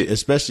funny as shit.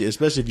 Especially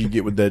if you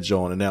get with that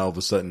John and now all of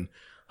a sudden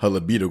her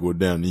libido go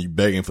down and you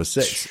begging for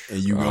sex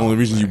and the only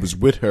reason you was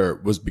with her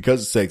was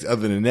because of sex.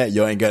 Other than that,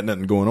 y'all ain't got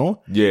nothing going on.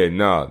 Yeah,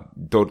 nah.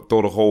 Throw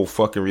the whole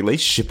fucking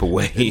relationship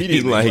away.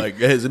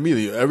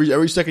 Immediately.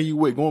 Every second you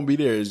wait, gonna be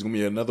there is gonna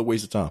be another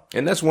waste of time.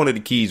 And that's one of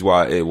the keys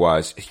why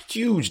it's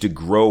huge to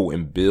grow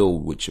and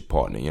build with your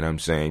partner. You know what I'm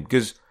saying?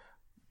 Because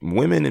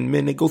women and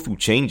men, they go through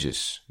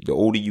changes. The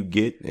older you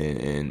get,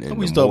 and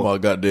we talking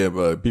about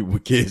goddamn people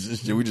with kids and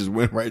shit. We just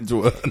went right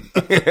into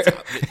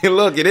it.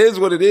 Look, it is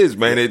what it is,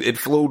 man. It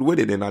flowed with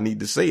it, and I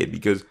need to say it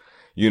because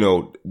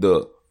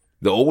the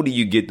older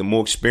you get, the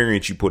more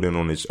experience you put in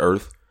on this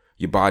earth,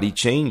 your body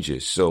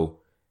changes. So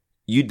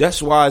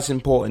that's why it's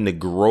important to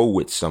grow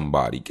with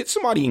somebody. Get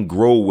somebody and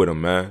grow with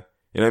them, man.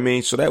 You know what I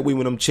mean? So that way,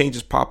 when them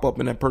changes pop up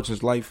in that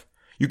person's life,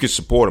 you can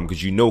support them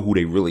because you know who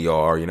they really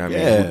are. You know what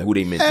I mean? Who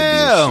they meant to be.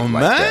 And shit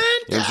man. Like that.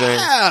 You know what I'm saying?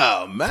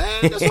 Yeah,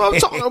 man. That's what I'm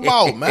talking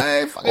about,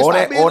 man.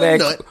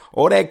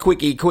 All that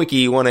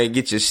quickie want to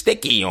get your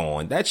sticky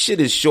on. That shit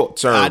is short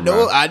term. I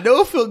know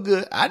it feel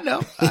good. I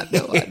know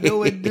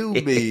it do,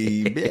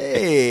 baby.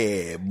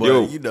 Yeah.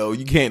 But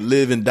you can't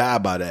live and die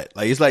by that.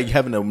 Like, it's like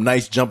having a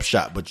nice jump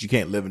shot, but you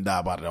can't live and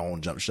die by that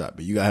own jump shot.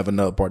 But you gotta have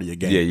another part of your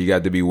game. Yeah, you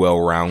got to be well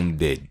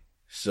rounded.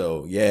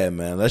 So yeah,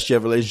 man, unless your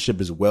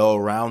relationship is well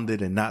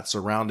rounded and not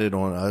surrounded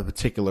on a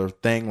particular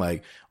thing,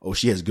 like, oh,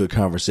 she has good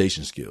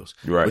conversation skills.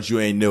 Right. But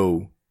you ain't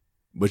know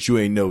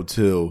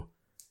till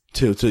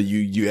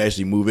you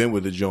actually move in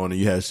with the joint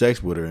and you have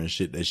sex with her and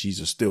shit that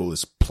she's still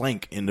this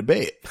plank in the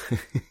bed.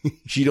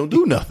 She don't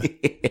do nothing.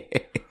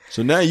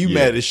 So now you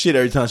mad as shit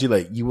every time she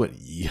like,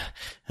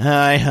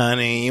 hi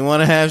honey, you want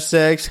to have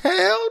sex?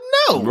 Hell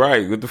no.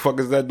 Right. What the fuck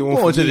is that doing?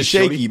 I'm going to the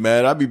shaky,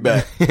 man. I'll be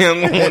back. I'm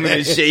going to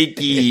the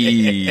shaky.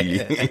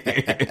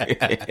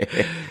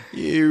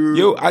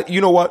 Yo, you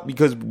know what?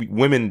 Because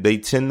women, they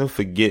tend to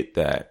forget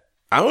that.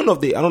 I don't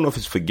know if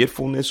it's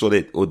forgetfulness or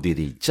did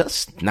they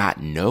just not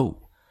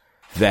know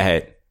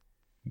that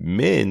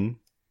men,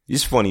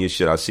 it's funny as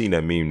shit. I seen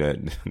that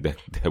meme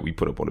that we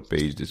put up on the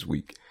page this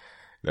week.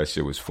 That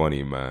shit was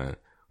funny, man.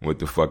 With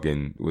the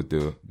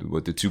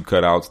two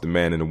cutouts, the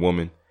man and the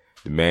woman.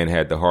 The man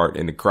had the heart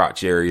in the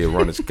crotch area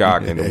around his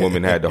cock, and the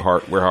woman had the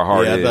heart where her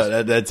heart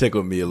is. That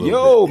tickled me a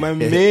little bit. Man,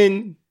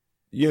 men,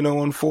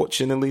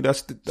 unfortunately,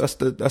 that's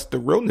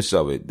the realness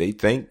of it.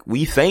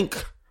 We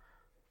think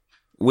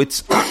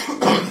with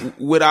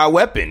our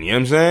weapon. You know what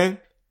I'm saying?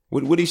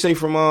 What did he say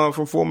from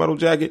Full Metal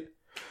Jacket?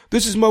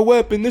 This is my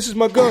weapon. This is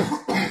my gun.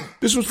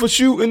 This one's for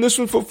shooting. This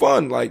one's for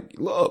fun. Like,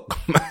 look,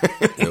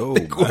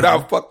 man, with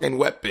our fucking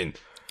weapon.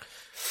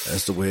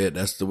 That's the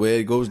way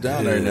it goes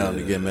down every now and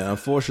again, man.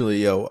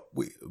 Unfortunately,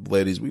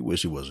 ladies, we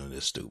wish it wasn't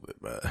this stupid,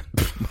 man.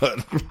 But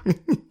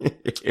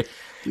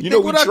you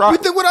think what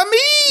I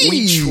mean?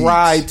 We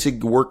try to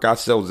work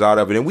ourselves out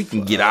of it, and we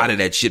can get out of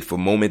that shit for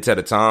moments at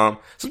a time.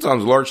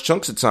 Sometimes large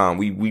chunks of time.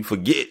 We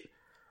forget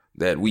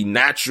that we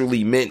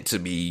naturally meant to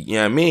be, you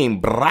know what I mean,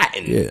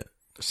 bratin. Yeah.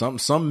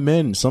 Some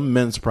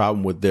men's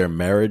problem with their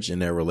marriage and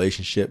their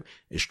relationship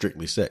is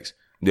strictly sex.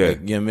 Yeah.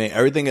 Like, you know what I mean?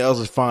 Everything else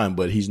is fine,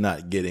 but he's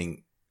not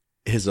getting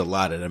his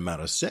allotted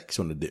amount of sex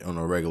on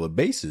a regular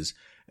basis.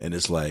 And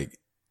it's like,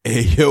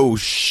 hey, yo,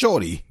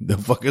 shorty, the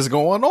fuck is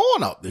going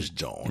on out this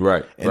joint?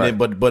 Right. And then,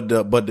 but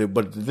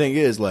the thing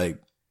is,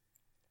 like,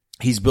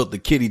 he's built the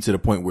kitty to the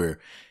point where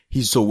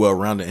he's so well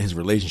rounded in his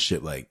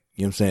relationship. Like,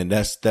 you know what I'm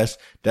saying?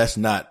 That's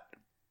not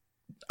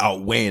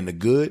outweighing the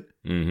good,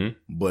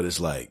 but it's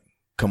like,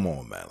 come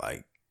on, man.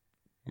 Like,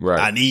 right.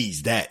 I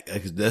needs that.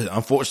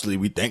 Unfortunately,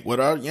 we think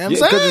with our, you know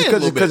what I'm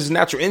saying? Because it's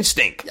natural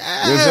instinct.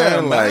 Yeah, you know what I'm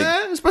saying? Man.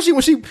 Like, especially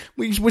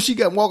when she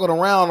got walking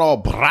around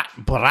all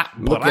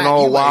looking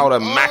all wild,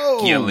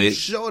 immaculate. Oh,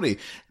 shorty,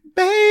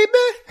 baby,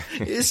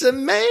 it's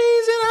amazing.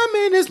 I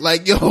mean, it's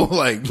like, yo,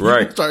 like,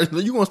 right.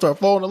 You gonna start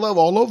falling in love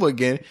all over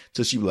again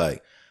till she be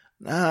like,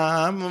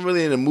 nah, I'm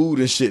really in the mood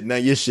and shit. Now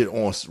your shit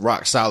on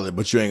rock solid,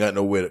 but you ain't got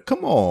nowhere to,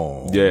 come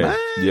on, man.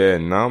 Yeah,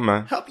 no,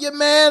 man. Help your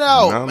man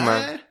out, no,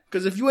 man.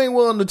 Cause if you ain't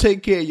willing to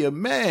take care of your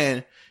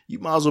man, you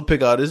might as well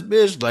pick out this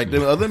bitch like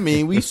the other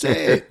meme we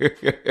said.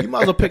 You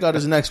might as well pick out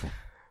this next one.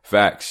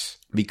 Facts.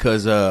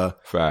 Because,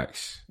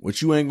 facts.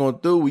 What you ain't gonna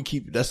do, we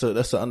keep, that's an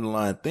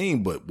underlying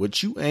theme, but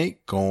what you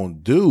ain't gonna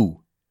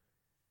do,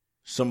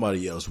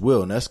 somebody else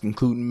will. And that's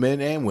including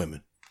men and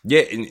women.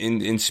 Yeah.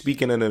 And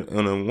speaking on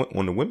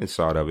the women's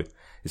side of it,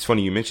 it's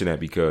funny you mention that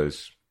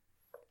because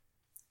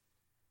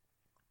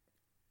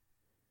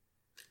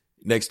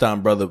next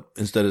time, brother,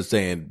 instead of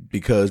saying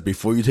because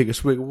before you take a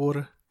swig of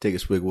water, take a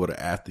swig of water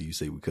after you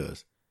say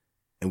because.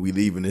 And we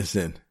leaving this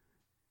in.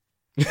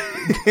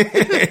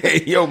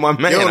 Yo, my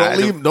man.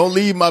 Yo, don't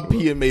leave my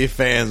PMA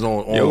fans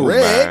on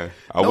red. Man,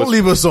 don't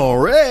leave us on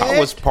red. I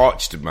was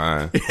parched,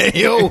 man.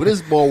 Yo,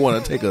 this boy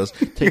want to take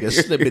a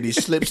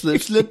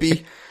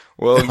slippy.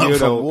 Well, you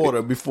know,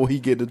 water before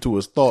he get into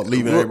his thought,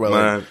 leaving everybody.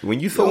 Man,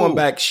 when you throwing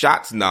back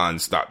shots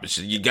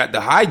nonstop, you got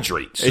to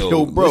hydrate. So hey,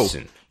 yo, bro.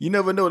 Listen. You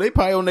never know. They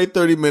probably on their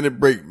 30-minute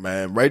break,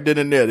 man. Right then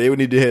and there, they would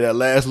need to hit that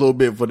last little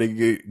bit before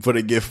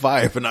they get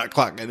fired for not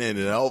clocking in,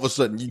 and all of a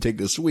sudden you take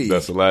a swig.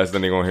 That's the last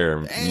thing they're gonna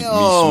hear. Damn, me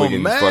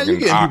swinging man, fucking you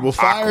getting people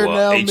fired aqua,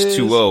 now,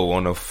 H2O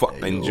on a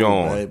fucking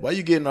joint. Why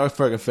you getting our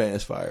fucking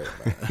fans fired,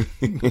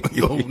 man?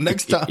 Yo,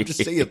 next time,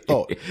 just say a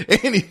thought.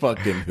 Any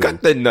fucking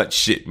cut the nut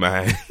shit,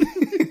 man.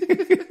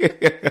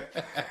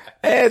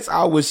 As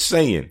I was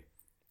saying,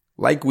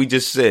 like we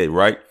just said,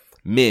 right?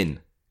 Men,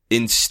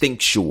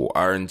 instinctual.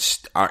 Our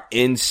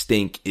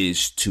instinct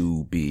is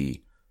to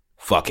be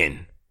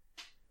fucking,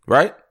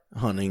 right?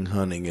 Hunting,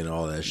 and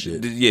all that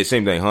shit. Yeah,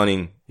 same thing.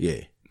 Hunting,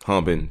 yeah,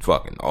 humping,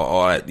 fucking,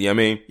 all that. You know what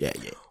I mean? Yeah.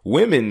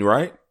 Women,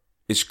 right?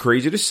 It's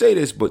crazy to say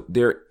this, but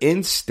their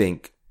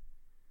instinct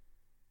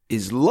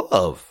is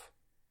love.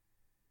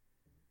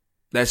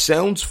 That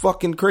sounds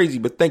fucking crazy,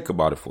 but think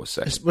about it for a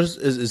second.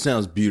 It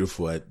sounds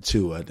beautiful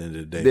too. At the end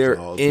of the day, their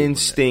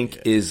instinct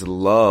is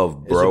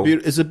love, bro.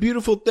 It's a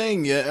beautiful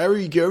thing. Yeah,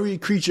 every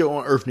creature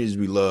on earth needs to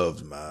be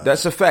loved, man.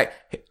 That's a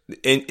fact,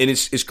 and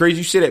it's crazy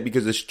you say that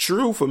because it's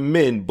true for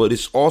men, but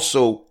it's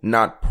also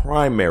not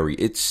primary.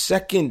 It's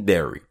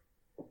secondary.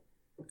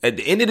 At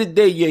the end of the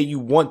day, yeah, you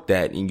want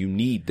that and you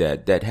need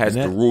that. That has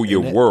to rule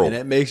your world, and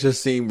that makes us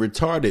seem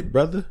retarded,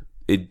 brother.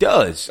 It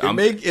does. It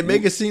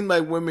make it seem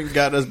like women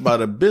got us by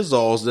the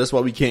bizzles. That's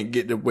why we can't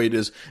get the way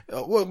this.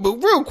 But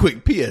real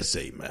quick,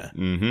 PSA, man.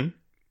 Mm-hmm.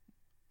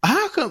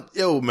 How come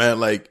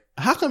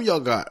y'all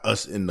got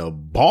us in the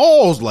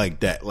balls like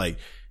that? Like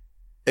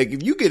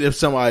if you get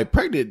somebody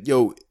pregnant,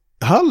 your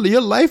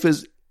life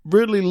is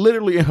really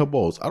literally in her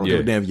balls. I don't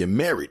give a damn if you're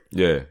married.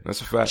 Yeah, that's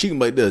a fact. She can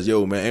be like this,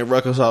 yo, man,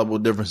 irreconcilable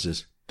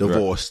differences,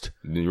 divorced.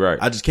 Right.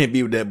 I just can't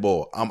be with that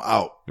ball. I'm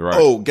out. Right.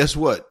 Oh, guess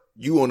what?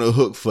 You on the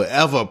hook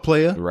forever,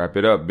 player. Wrap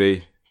it up,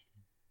 B.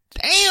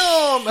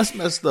 Damn, that's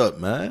messed up,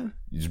 man.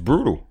 It's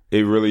brutal.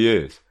 It really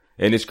is.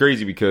 And it's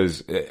crazy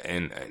because,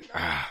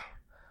 I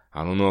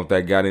don't know if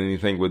that got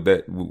anything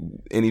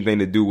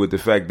to do with the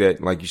fact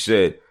that, like you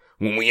said,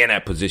 when we in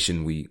that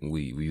position,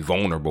 we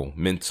vulnerable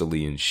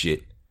mentally and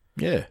shit.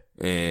 Yeah.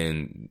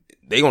 And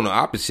they on the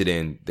opposite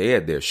end, they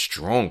had their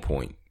strong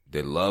point.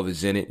 Their love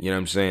is in it. You know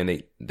what I'm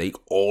saying? They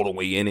all the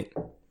way in it.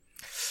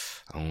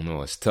 I don't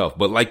know. It's tough.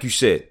 But like you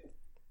said,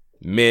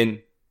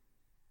 men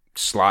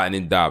sliding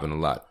and diving a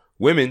lot.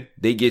 Women,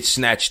 they get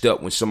snatched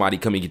up when somebody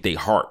come and get their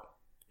heart.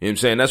 You know what I'm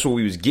saying? That's what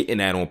we was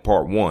getting at on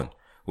part one,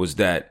 was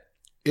that.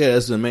 Yeah,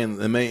 that's the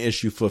main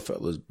issue for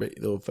fellas,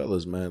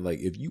 man. Like,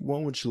 if you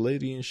want with your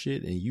lady and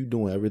shit, and you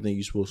doing everything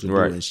you're supposed to do,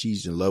 and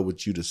she's in love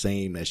with you the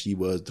same as she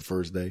was the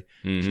first day,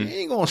 she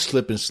ain't gonna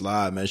slip and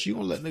slide, man. She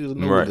gonna let niggas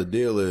know what the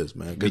deal is,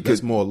 man. Because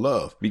that's more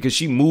love. Because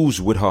she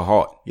moves with her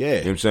heart. Yeah. You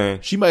know what I'm saying?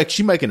 She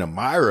might an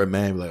admirer,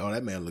 man. Be like, oh,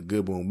 that man look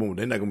good, boom, boom.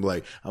 They're not gonna be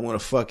like, I'm gonna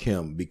fuck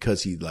him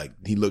because he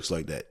looks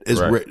like that.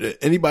 It's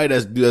anybody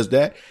that does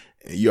that,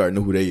 you already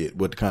know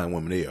what the kind of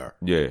woman they are.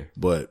 Yeah.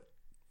 But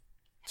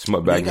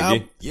smut bag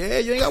again. Yeah,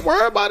 you ain't got to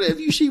worry about it.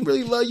 If she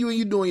really love you and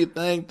you doing your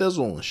thing, that's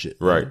on shit.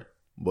 Right. Man.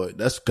 But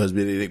that's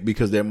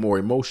because they're more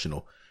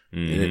emotional.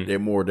 And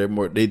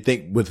they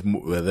think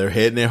with their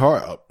head and their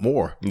heart up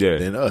more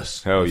than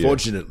us. Hell yeah.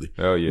 Unfortunately.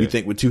 Hell yeah. We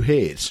think with two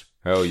heads.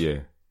 Hell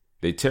yeah.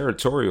 They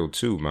territorial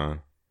too, man.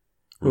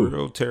 Who?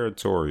 Real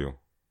territorial.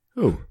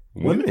 Who?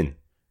 Women.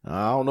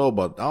 I don't know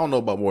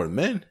about more than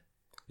men.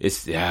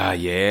 It's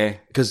yeah.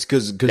 Cause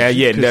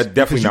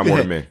definitely not more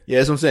than men. Yeah,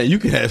 that's what I'm saying. You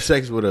can have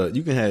sex with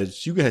you can have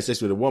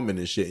sex with a woman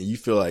and shit, and you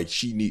feel like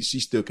she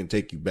still can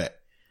take you back.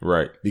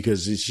 Right.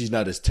 Because she's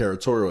not as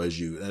territorial as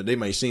you. They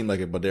may seem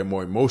like it, but they're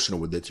more emotional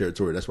with their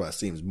territory. That's why it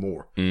seems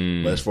more.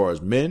 But as far as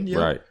men, yeah.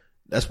 Right.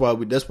 That's why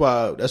we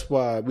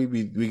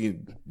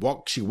can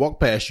walk. She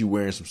walk past you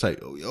wearing some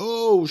type.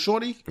 Oh,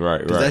 shorty.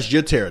 Right. Because that's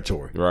your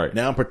territory. Right.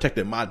 Now I'm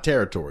protecting my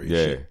territory.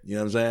 Yeah. Shit. You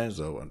know what I'm saying?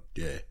 So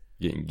yeah.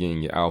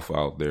 Getting your alpha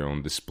out there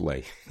on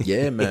display.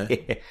 Yeah, man.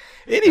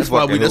 That's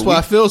why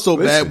I feel so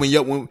bad when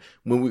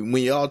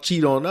y'all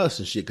cheat on us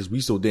and shit, because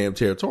we so damn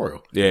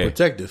territorial,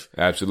 protective.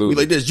 Absolutely.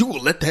 We like this. You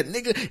will let that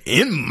nigga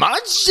in my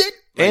shit,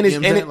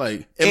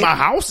 in my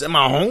house, in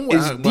my home.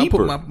 It's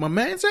deeper. I put my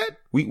man's at.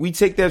 We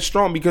take that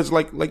strong because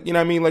like you know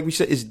what I mean. Like we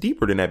said, it's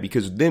deeper than that,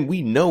 because then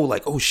we know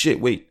like, oh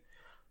shit, wait,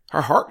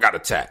 her heart got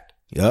attacked.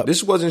 Yep.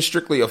 This wasn't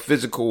strictly a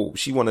physical,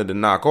 she wanted to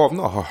knock off.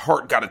 No, her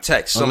heart got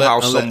attacked somehow,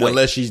 some way.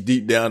 Unless she's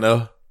deep down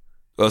there.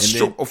 A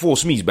full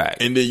smeeze bag.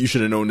 And then you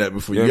should have known that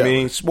before you got know what I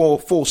mean?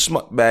 Full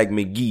smut bag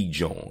McGee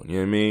John. You know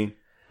what I mean?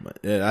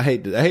 Yeah, I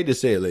hate to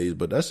say it, ladies,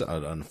 but that's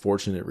an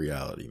unfortunate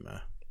reality,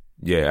 man.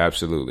 Yeah,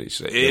 absolutely.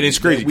 So, and it's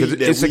crazy because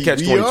it's a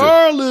catch-22. We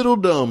are a little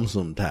dumb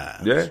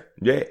sometimes. Yeah,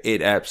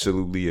 it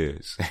absolutely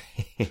is.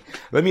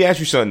 Let me ask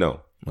you something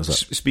though. What's up?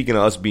 Speaking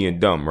of us being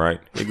dumb, right?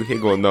 Here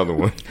go another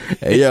one.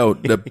 Hey, yo,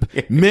 the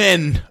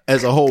men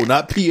as a whole,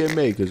 not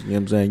PMA, because, you know what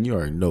I'm saying? You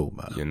already know,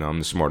 man. You know, I'm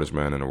the smartest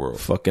man in the world.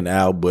 Fucking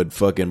Albert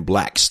fucking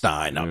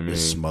Blackstein out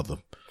this mother.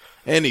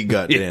 Any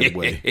goddamn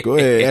way. Go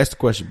ahead, ask the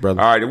question, brother.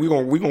 All right,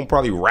 we're gonna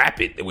probably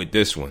wrap it with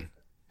this one.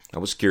 I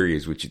was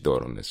curious what you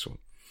thought on this one.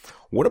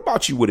 What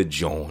about you with a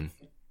John?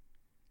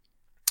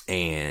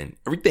 And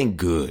everything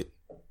good.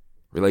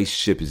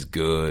 Relationship is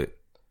good.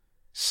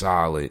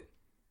 solid.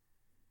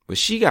 But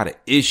she got an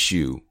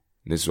issue.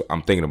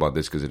 I'm thinking about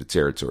this because of the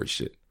territory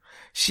shit.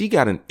 She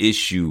got an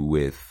issue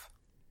with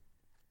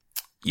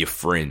your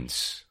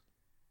friends.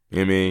 You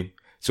know what I mean?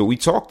 So we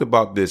talked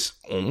about this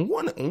on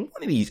one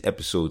of these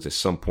episodes at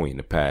some point in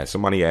the past.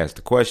 Somebody asked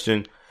a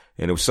question,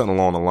 and it was something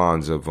along the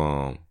lines of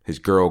his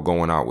girl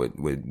going out with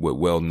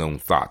well-known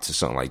thoughts or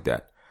something like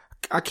that.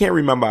 I can't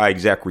remember our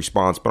exact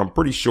response, but I'm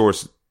pretty sure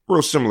it's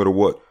real similar to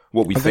what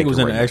we think. I think it was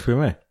in the Ask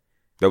PMA.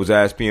 That was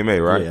Ask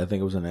PMA, right? Yeah, I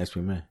think it was in the Ask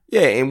PMA.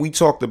 Yeah, and we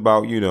talked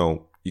about,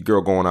 your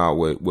girl going out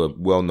with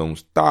well-known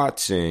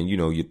thoughts, and,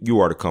 you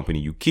are the company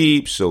you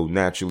keep, so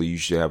naturally you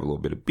should have a little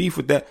bit of beef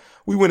with that.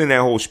 We went in that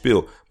whole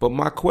spiel. But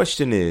my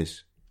question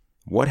is,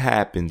 what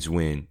happens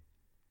when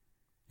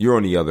you're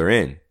on the other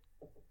end?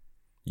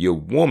 Your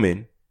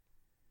woman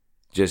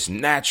just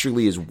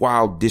naturally is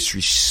wild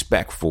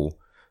disrespectful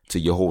to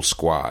your whole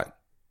squad.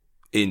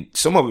 And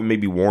some of it may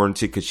be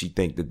warranted because she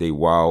think that they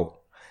wild.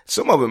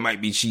 Some of it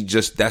might be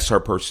that's her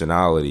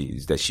personality,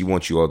 is that she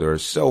wants you all to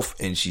herself,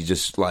 and she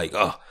just like,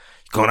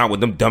 going out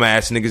with them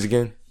dumbass niggas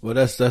again. Well,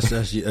 that's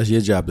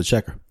your job to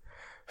check her.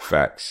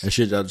 Facts. That's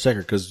your job to check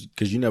her because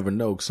you never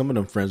know. Some of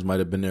them friends might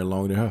have been there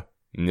longer than her.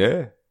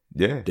 Yeah,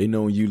 yeah. They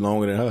know you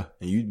longer than her,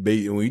 and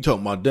when you talk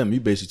about them, you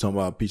basically talking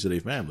about a piece of their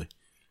family.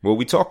 Well,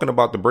 we talking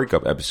about the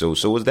breakup episode.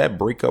 So is that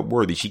breakup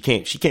worthy? She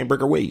can't break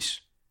her ways.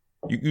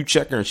 You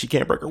check her and she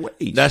can't break her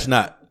ways. That's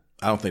not.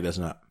 I don't think that's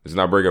not. It's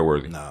not breakup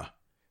worthy. Nah.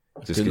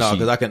 Because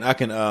I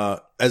can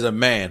as a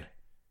man,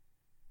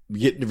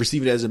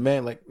 receive it as a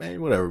man, like,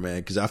 man, whatever, man.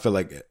 Because I feel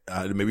like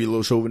maybe a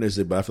little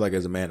chauvinistic, but I feel like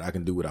as a man, I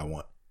can do what I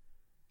want.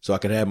 So I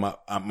can have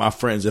my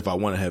friends if I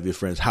want to have your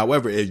friends.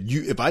 However,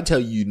 if I tell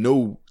you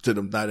no to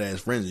them not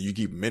as friends and you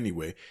keep them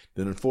anyway,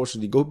 then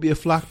unfortunately, go be a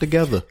flock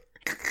together.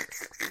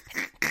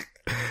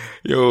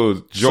 Yo,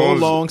 Jones, so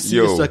long, see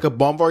you sucker,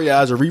 bon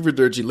voyage,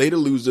 arrivederci, later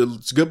loser,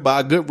 it's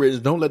goodbye, good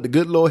riddance, don't let the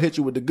good Lord hit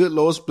you with the good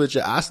Lord split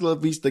you, hasta la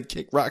vista,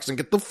 kick rocks, and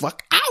get the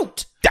fuck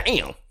out.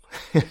 Damn.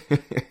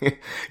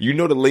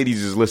 The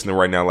ladies is listening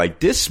right now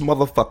like, this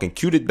motherfucking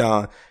Cutie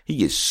Don,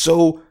 he is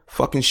so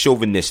fucking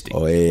chauvinistic.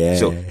 Oh, yeah.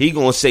 So he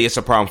gonna say it's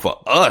a problem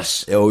for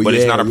us, but yeah,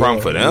 it's not a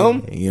problem for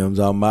them? You know what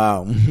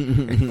I'm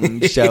talking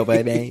about?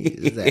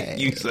 Chauvinistic.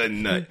 You's a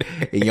nut.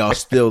 And y'all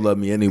still love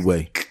me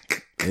anyway.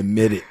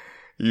 Admit it.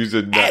 You's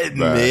a nut.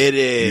 Admit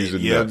it.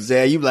 You know what I'm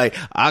saying? You like,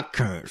 I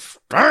can't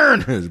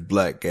stand his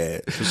black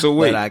ass. So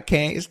wait. But I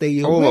can't stay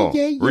away. Hold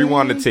on.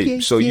 Rewind the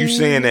tape. So you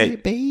saying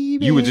that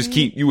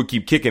you would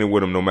keep kicking it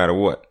with him no matter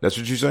what? That's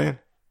what you're saying?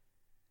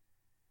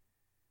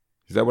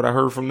 Is that what I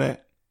heard from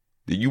that?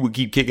 That you would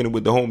keep kicking it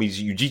with the homies.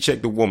 You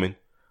G-check the woman.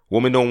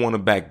 Woman don't want to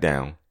back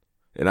down.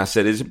 And I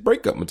said, is it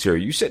breakup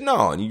material? You said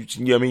no. And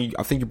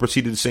I think you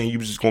proceeded to saying you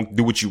was just going to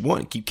do what you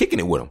want. Keep kicking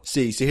it with him.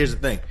 See, here's the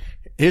thing.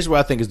 Here's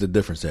where I think is the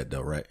difference at though,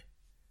 right?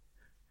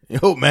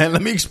 Yo, man,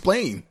 let me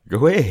explain.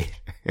 Go ahead.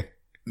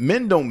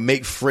 Men don't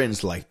make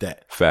friends like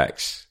that.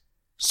 Facts.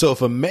 So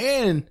if a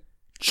man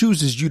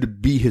chooses you to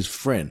be his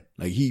friend,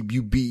 like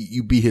you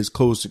be his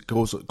closest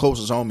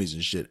homies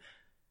and shit,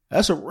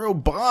 that's a real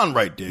bond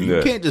right there.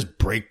 You can't just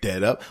break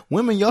that up.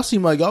 Women, y'all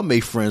seem like y'all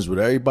make friends with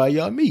everybody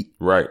y'all meet.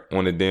 Right.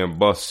 On the damn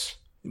bus.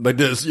 But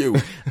this you.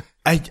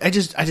 I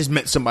just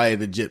met somebody at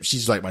the gym.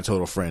 She's like my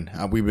total friend.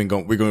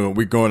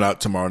 We're going out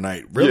tomorrow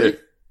night. Really?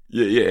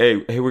 Yeah.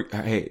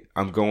 Hey,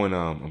 I'm going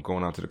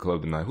out to the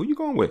club tonight. Who you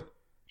going with?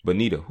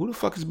 Bonita. Who the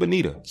fuck is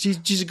Bonita?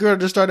 She's a girl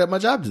that started at my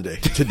job today.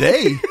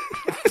 Today?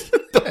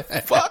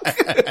 The fuck?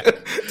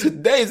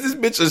 Today? Is this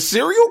bitch a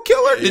serial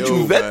killer? Did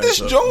you vet this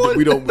joint?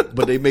 We don't,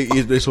 but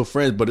they're so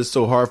friends, but it's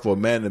so hard for a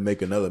man to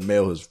make another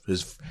male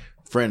his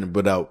friend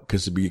without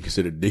being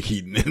considered dick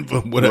eating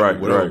and whatever.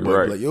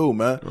 Right. Like, yo,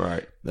 man.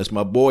 Right. That's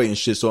my boy and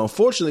shit. So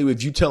unfortunately,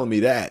 if you telling me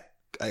that,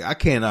 I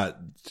cannot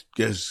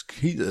guess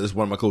is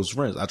one of my closest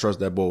friends. I trust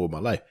that boy with my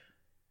life.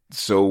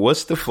 So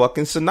what's the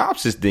fucking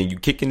synopsis then? You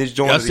kicking this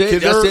joint as a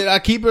kid? That's it. I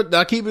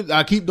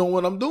keep doing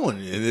what I'm doing.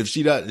 And if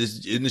she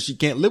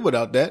can't live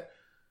without that.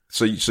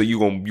 So you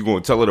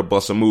gonna tell her to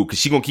bust a move because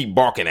she gonna keep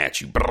barking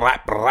at you.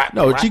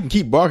 No, she can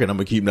keep barking. I'm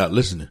gonna keep not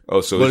listening. Oh,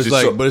 so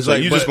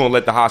you just gonna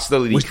let the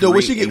hostility.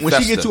 When she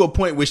get to a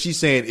point where she's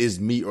saying it's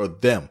me or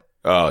them.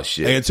 Oh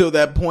shit! And until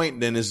that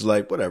point, then it's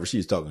like whatever.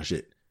 She's talking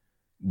shit.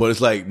 But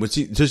it's like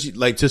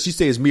till she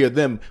says me or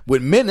them.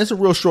 With men, it's a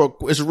real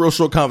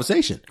short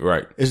conversation.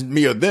 Right. It's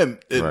me or them.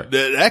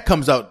 That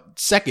comes out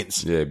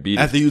seconds. Yeah.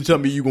 After you tell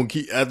me you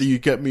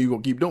kept me, you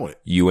gonna keep doing it.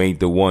 You ain't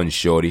the one,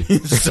 shorty.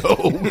 so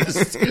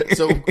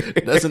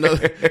that's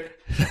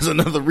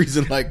another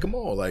reason. Like, come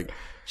on, like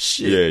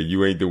shit. Yeah,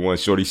 you ain't the one,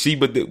 shorty. See,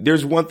 but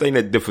there's one thing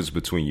that differs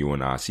between you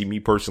and I. See,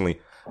 me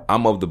personally,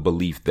 I'm of the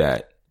belief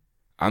that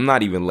I'm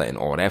not even letting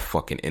all that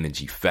fucking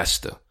energy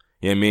fester.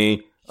 You know what I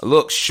mean?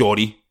 Look,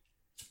 shorty.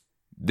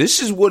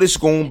 This is what it's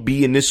going to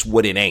be and this is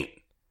what it ain't.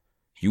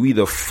 You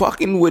either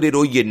fucking with it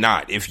or you're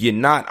not. If you're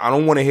not, I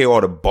don't want to hear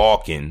all the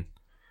barking.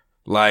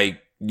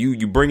 Like,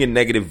 you bringing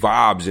negative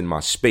vibes in my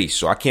space,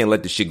 so I can't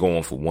let this shit go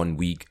on for 1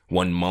 week,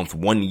 1 month,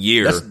 1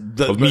 year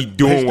of me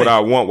doing what I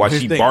want while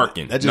she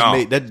barking.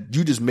 That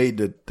just made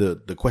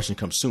the question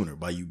come sooner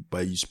by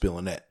you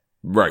spilling that.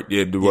 Right.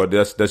 Yeah. Well,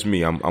 that's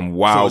me. I'm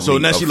wild. So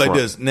now she like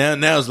this.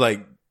 Now it's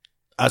like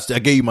I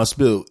gave you my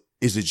spill.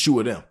 Is it you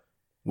or them?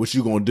 What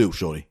you gonna do,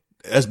 shorty?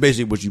 That's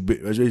basically what you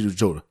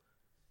told her.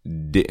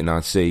 Didn't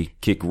I say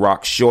kick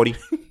rock, shorty?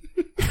 You know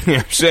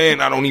what I'm saying?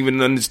 I don't even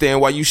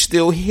understand why you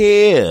still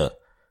here.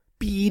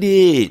 Beat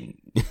it.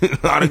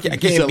 I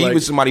can't be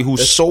with somebody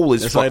whose soul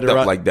is fucked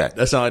up like that.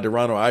 That sounds like the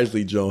Ronald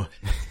Isley joint.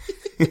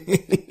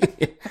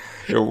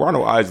 Yo,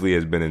 Ronald Isley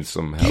has been in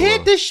some hella...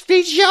 Hit the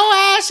streets, your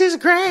ass is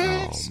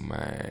grass. Oh,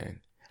 man.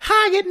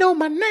 How you know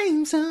my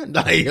name, son?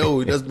 Like,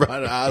 yo, that's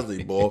Ronald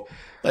Isley, boy.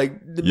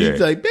 Like, the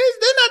beat's like, bitch,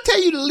 didn't I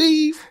tell you to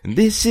leave?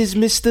 This is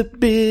Mr.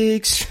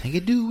 Biggs. How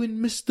you doing,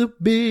 Mr.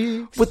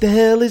 Biggs? What the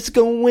hell is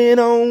going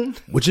on?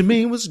 What you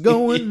mean, what's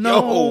going on?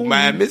 Yo,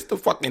 man, Mr.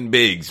 fucking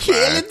Biggs,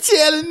 man.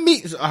 Telling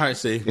me. All right,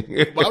 see.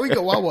 Why we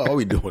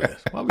doing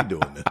this? Why we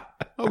doing this?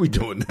 Why we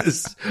doing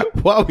this?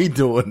 Why we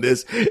doing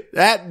this?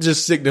 That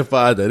just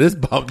signifies that it's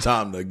about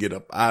time to get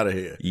up out of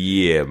here.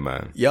 Yeah,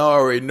 man. Y'all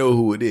already know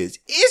who it is.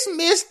 It's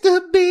Mr.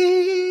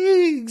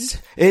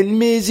 Biggs and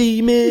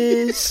Mizzy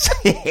Miss.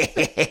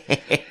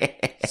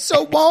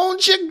 So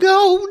won't you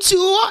go to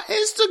our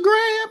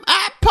Instagram?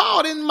 I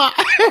pardon my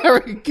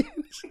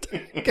arrogance.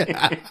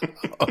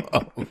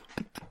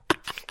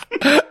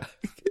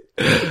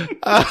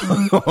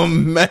 Oh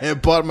man,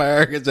 pardon my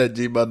arrogance at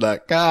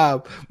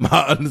gmail.com.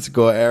 My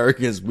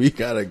 _arrogance. We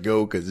gotta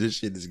go because this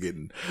shit is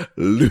getting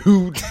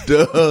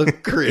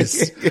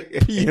ludicrous.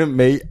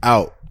 PMA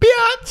out.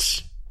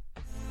 Bitch.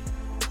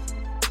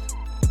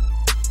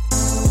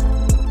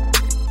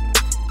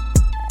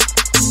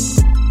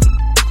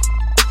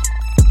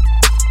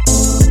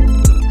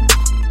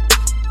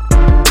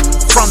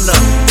 From the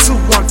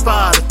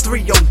 215 to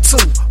 302,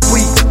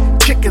 we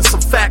kicking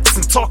some facts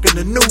and talking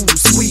the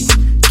news. We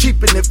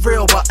keeping it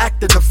real while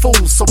acting a fool.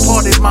 So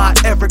pardon my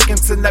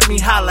arrogance and let me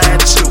holla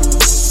at you.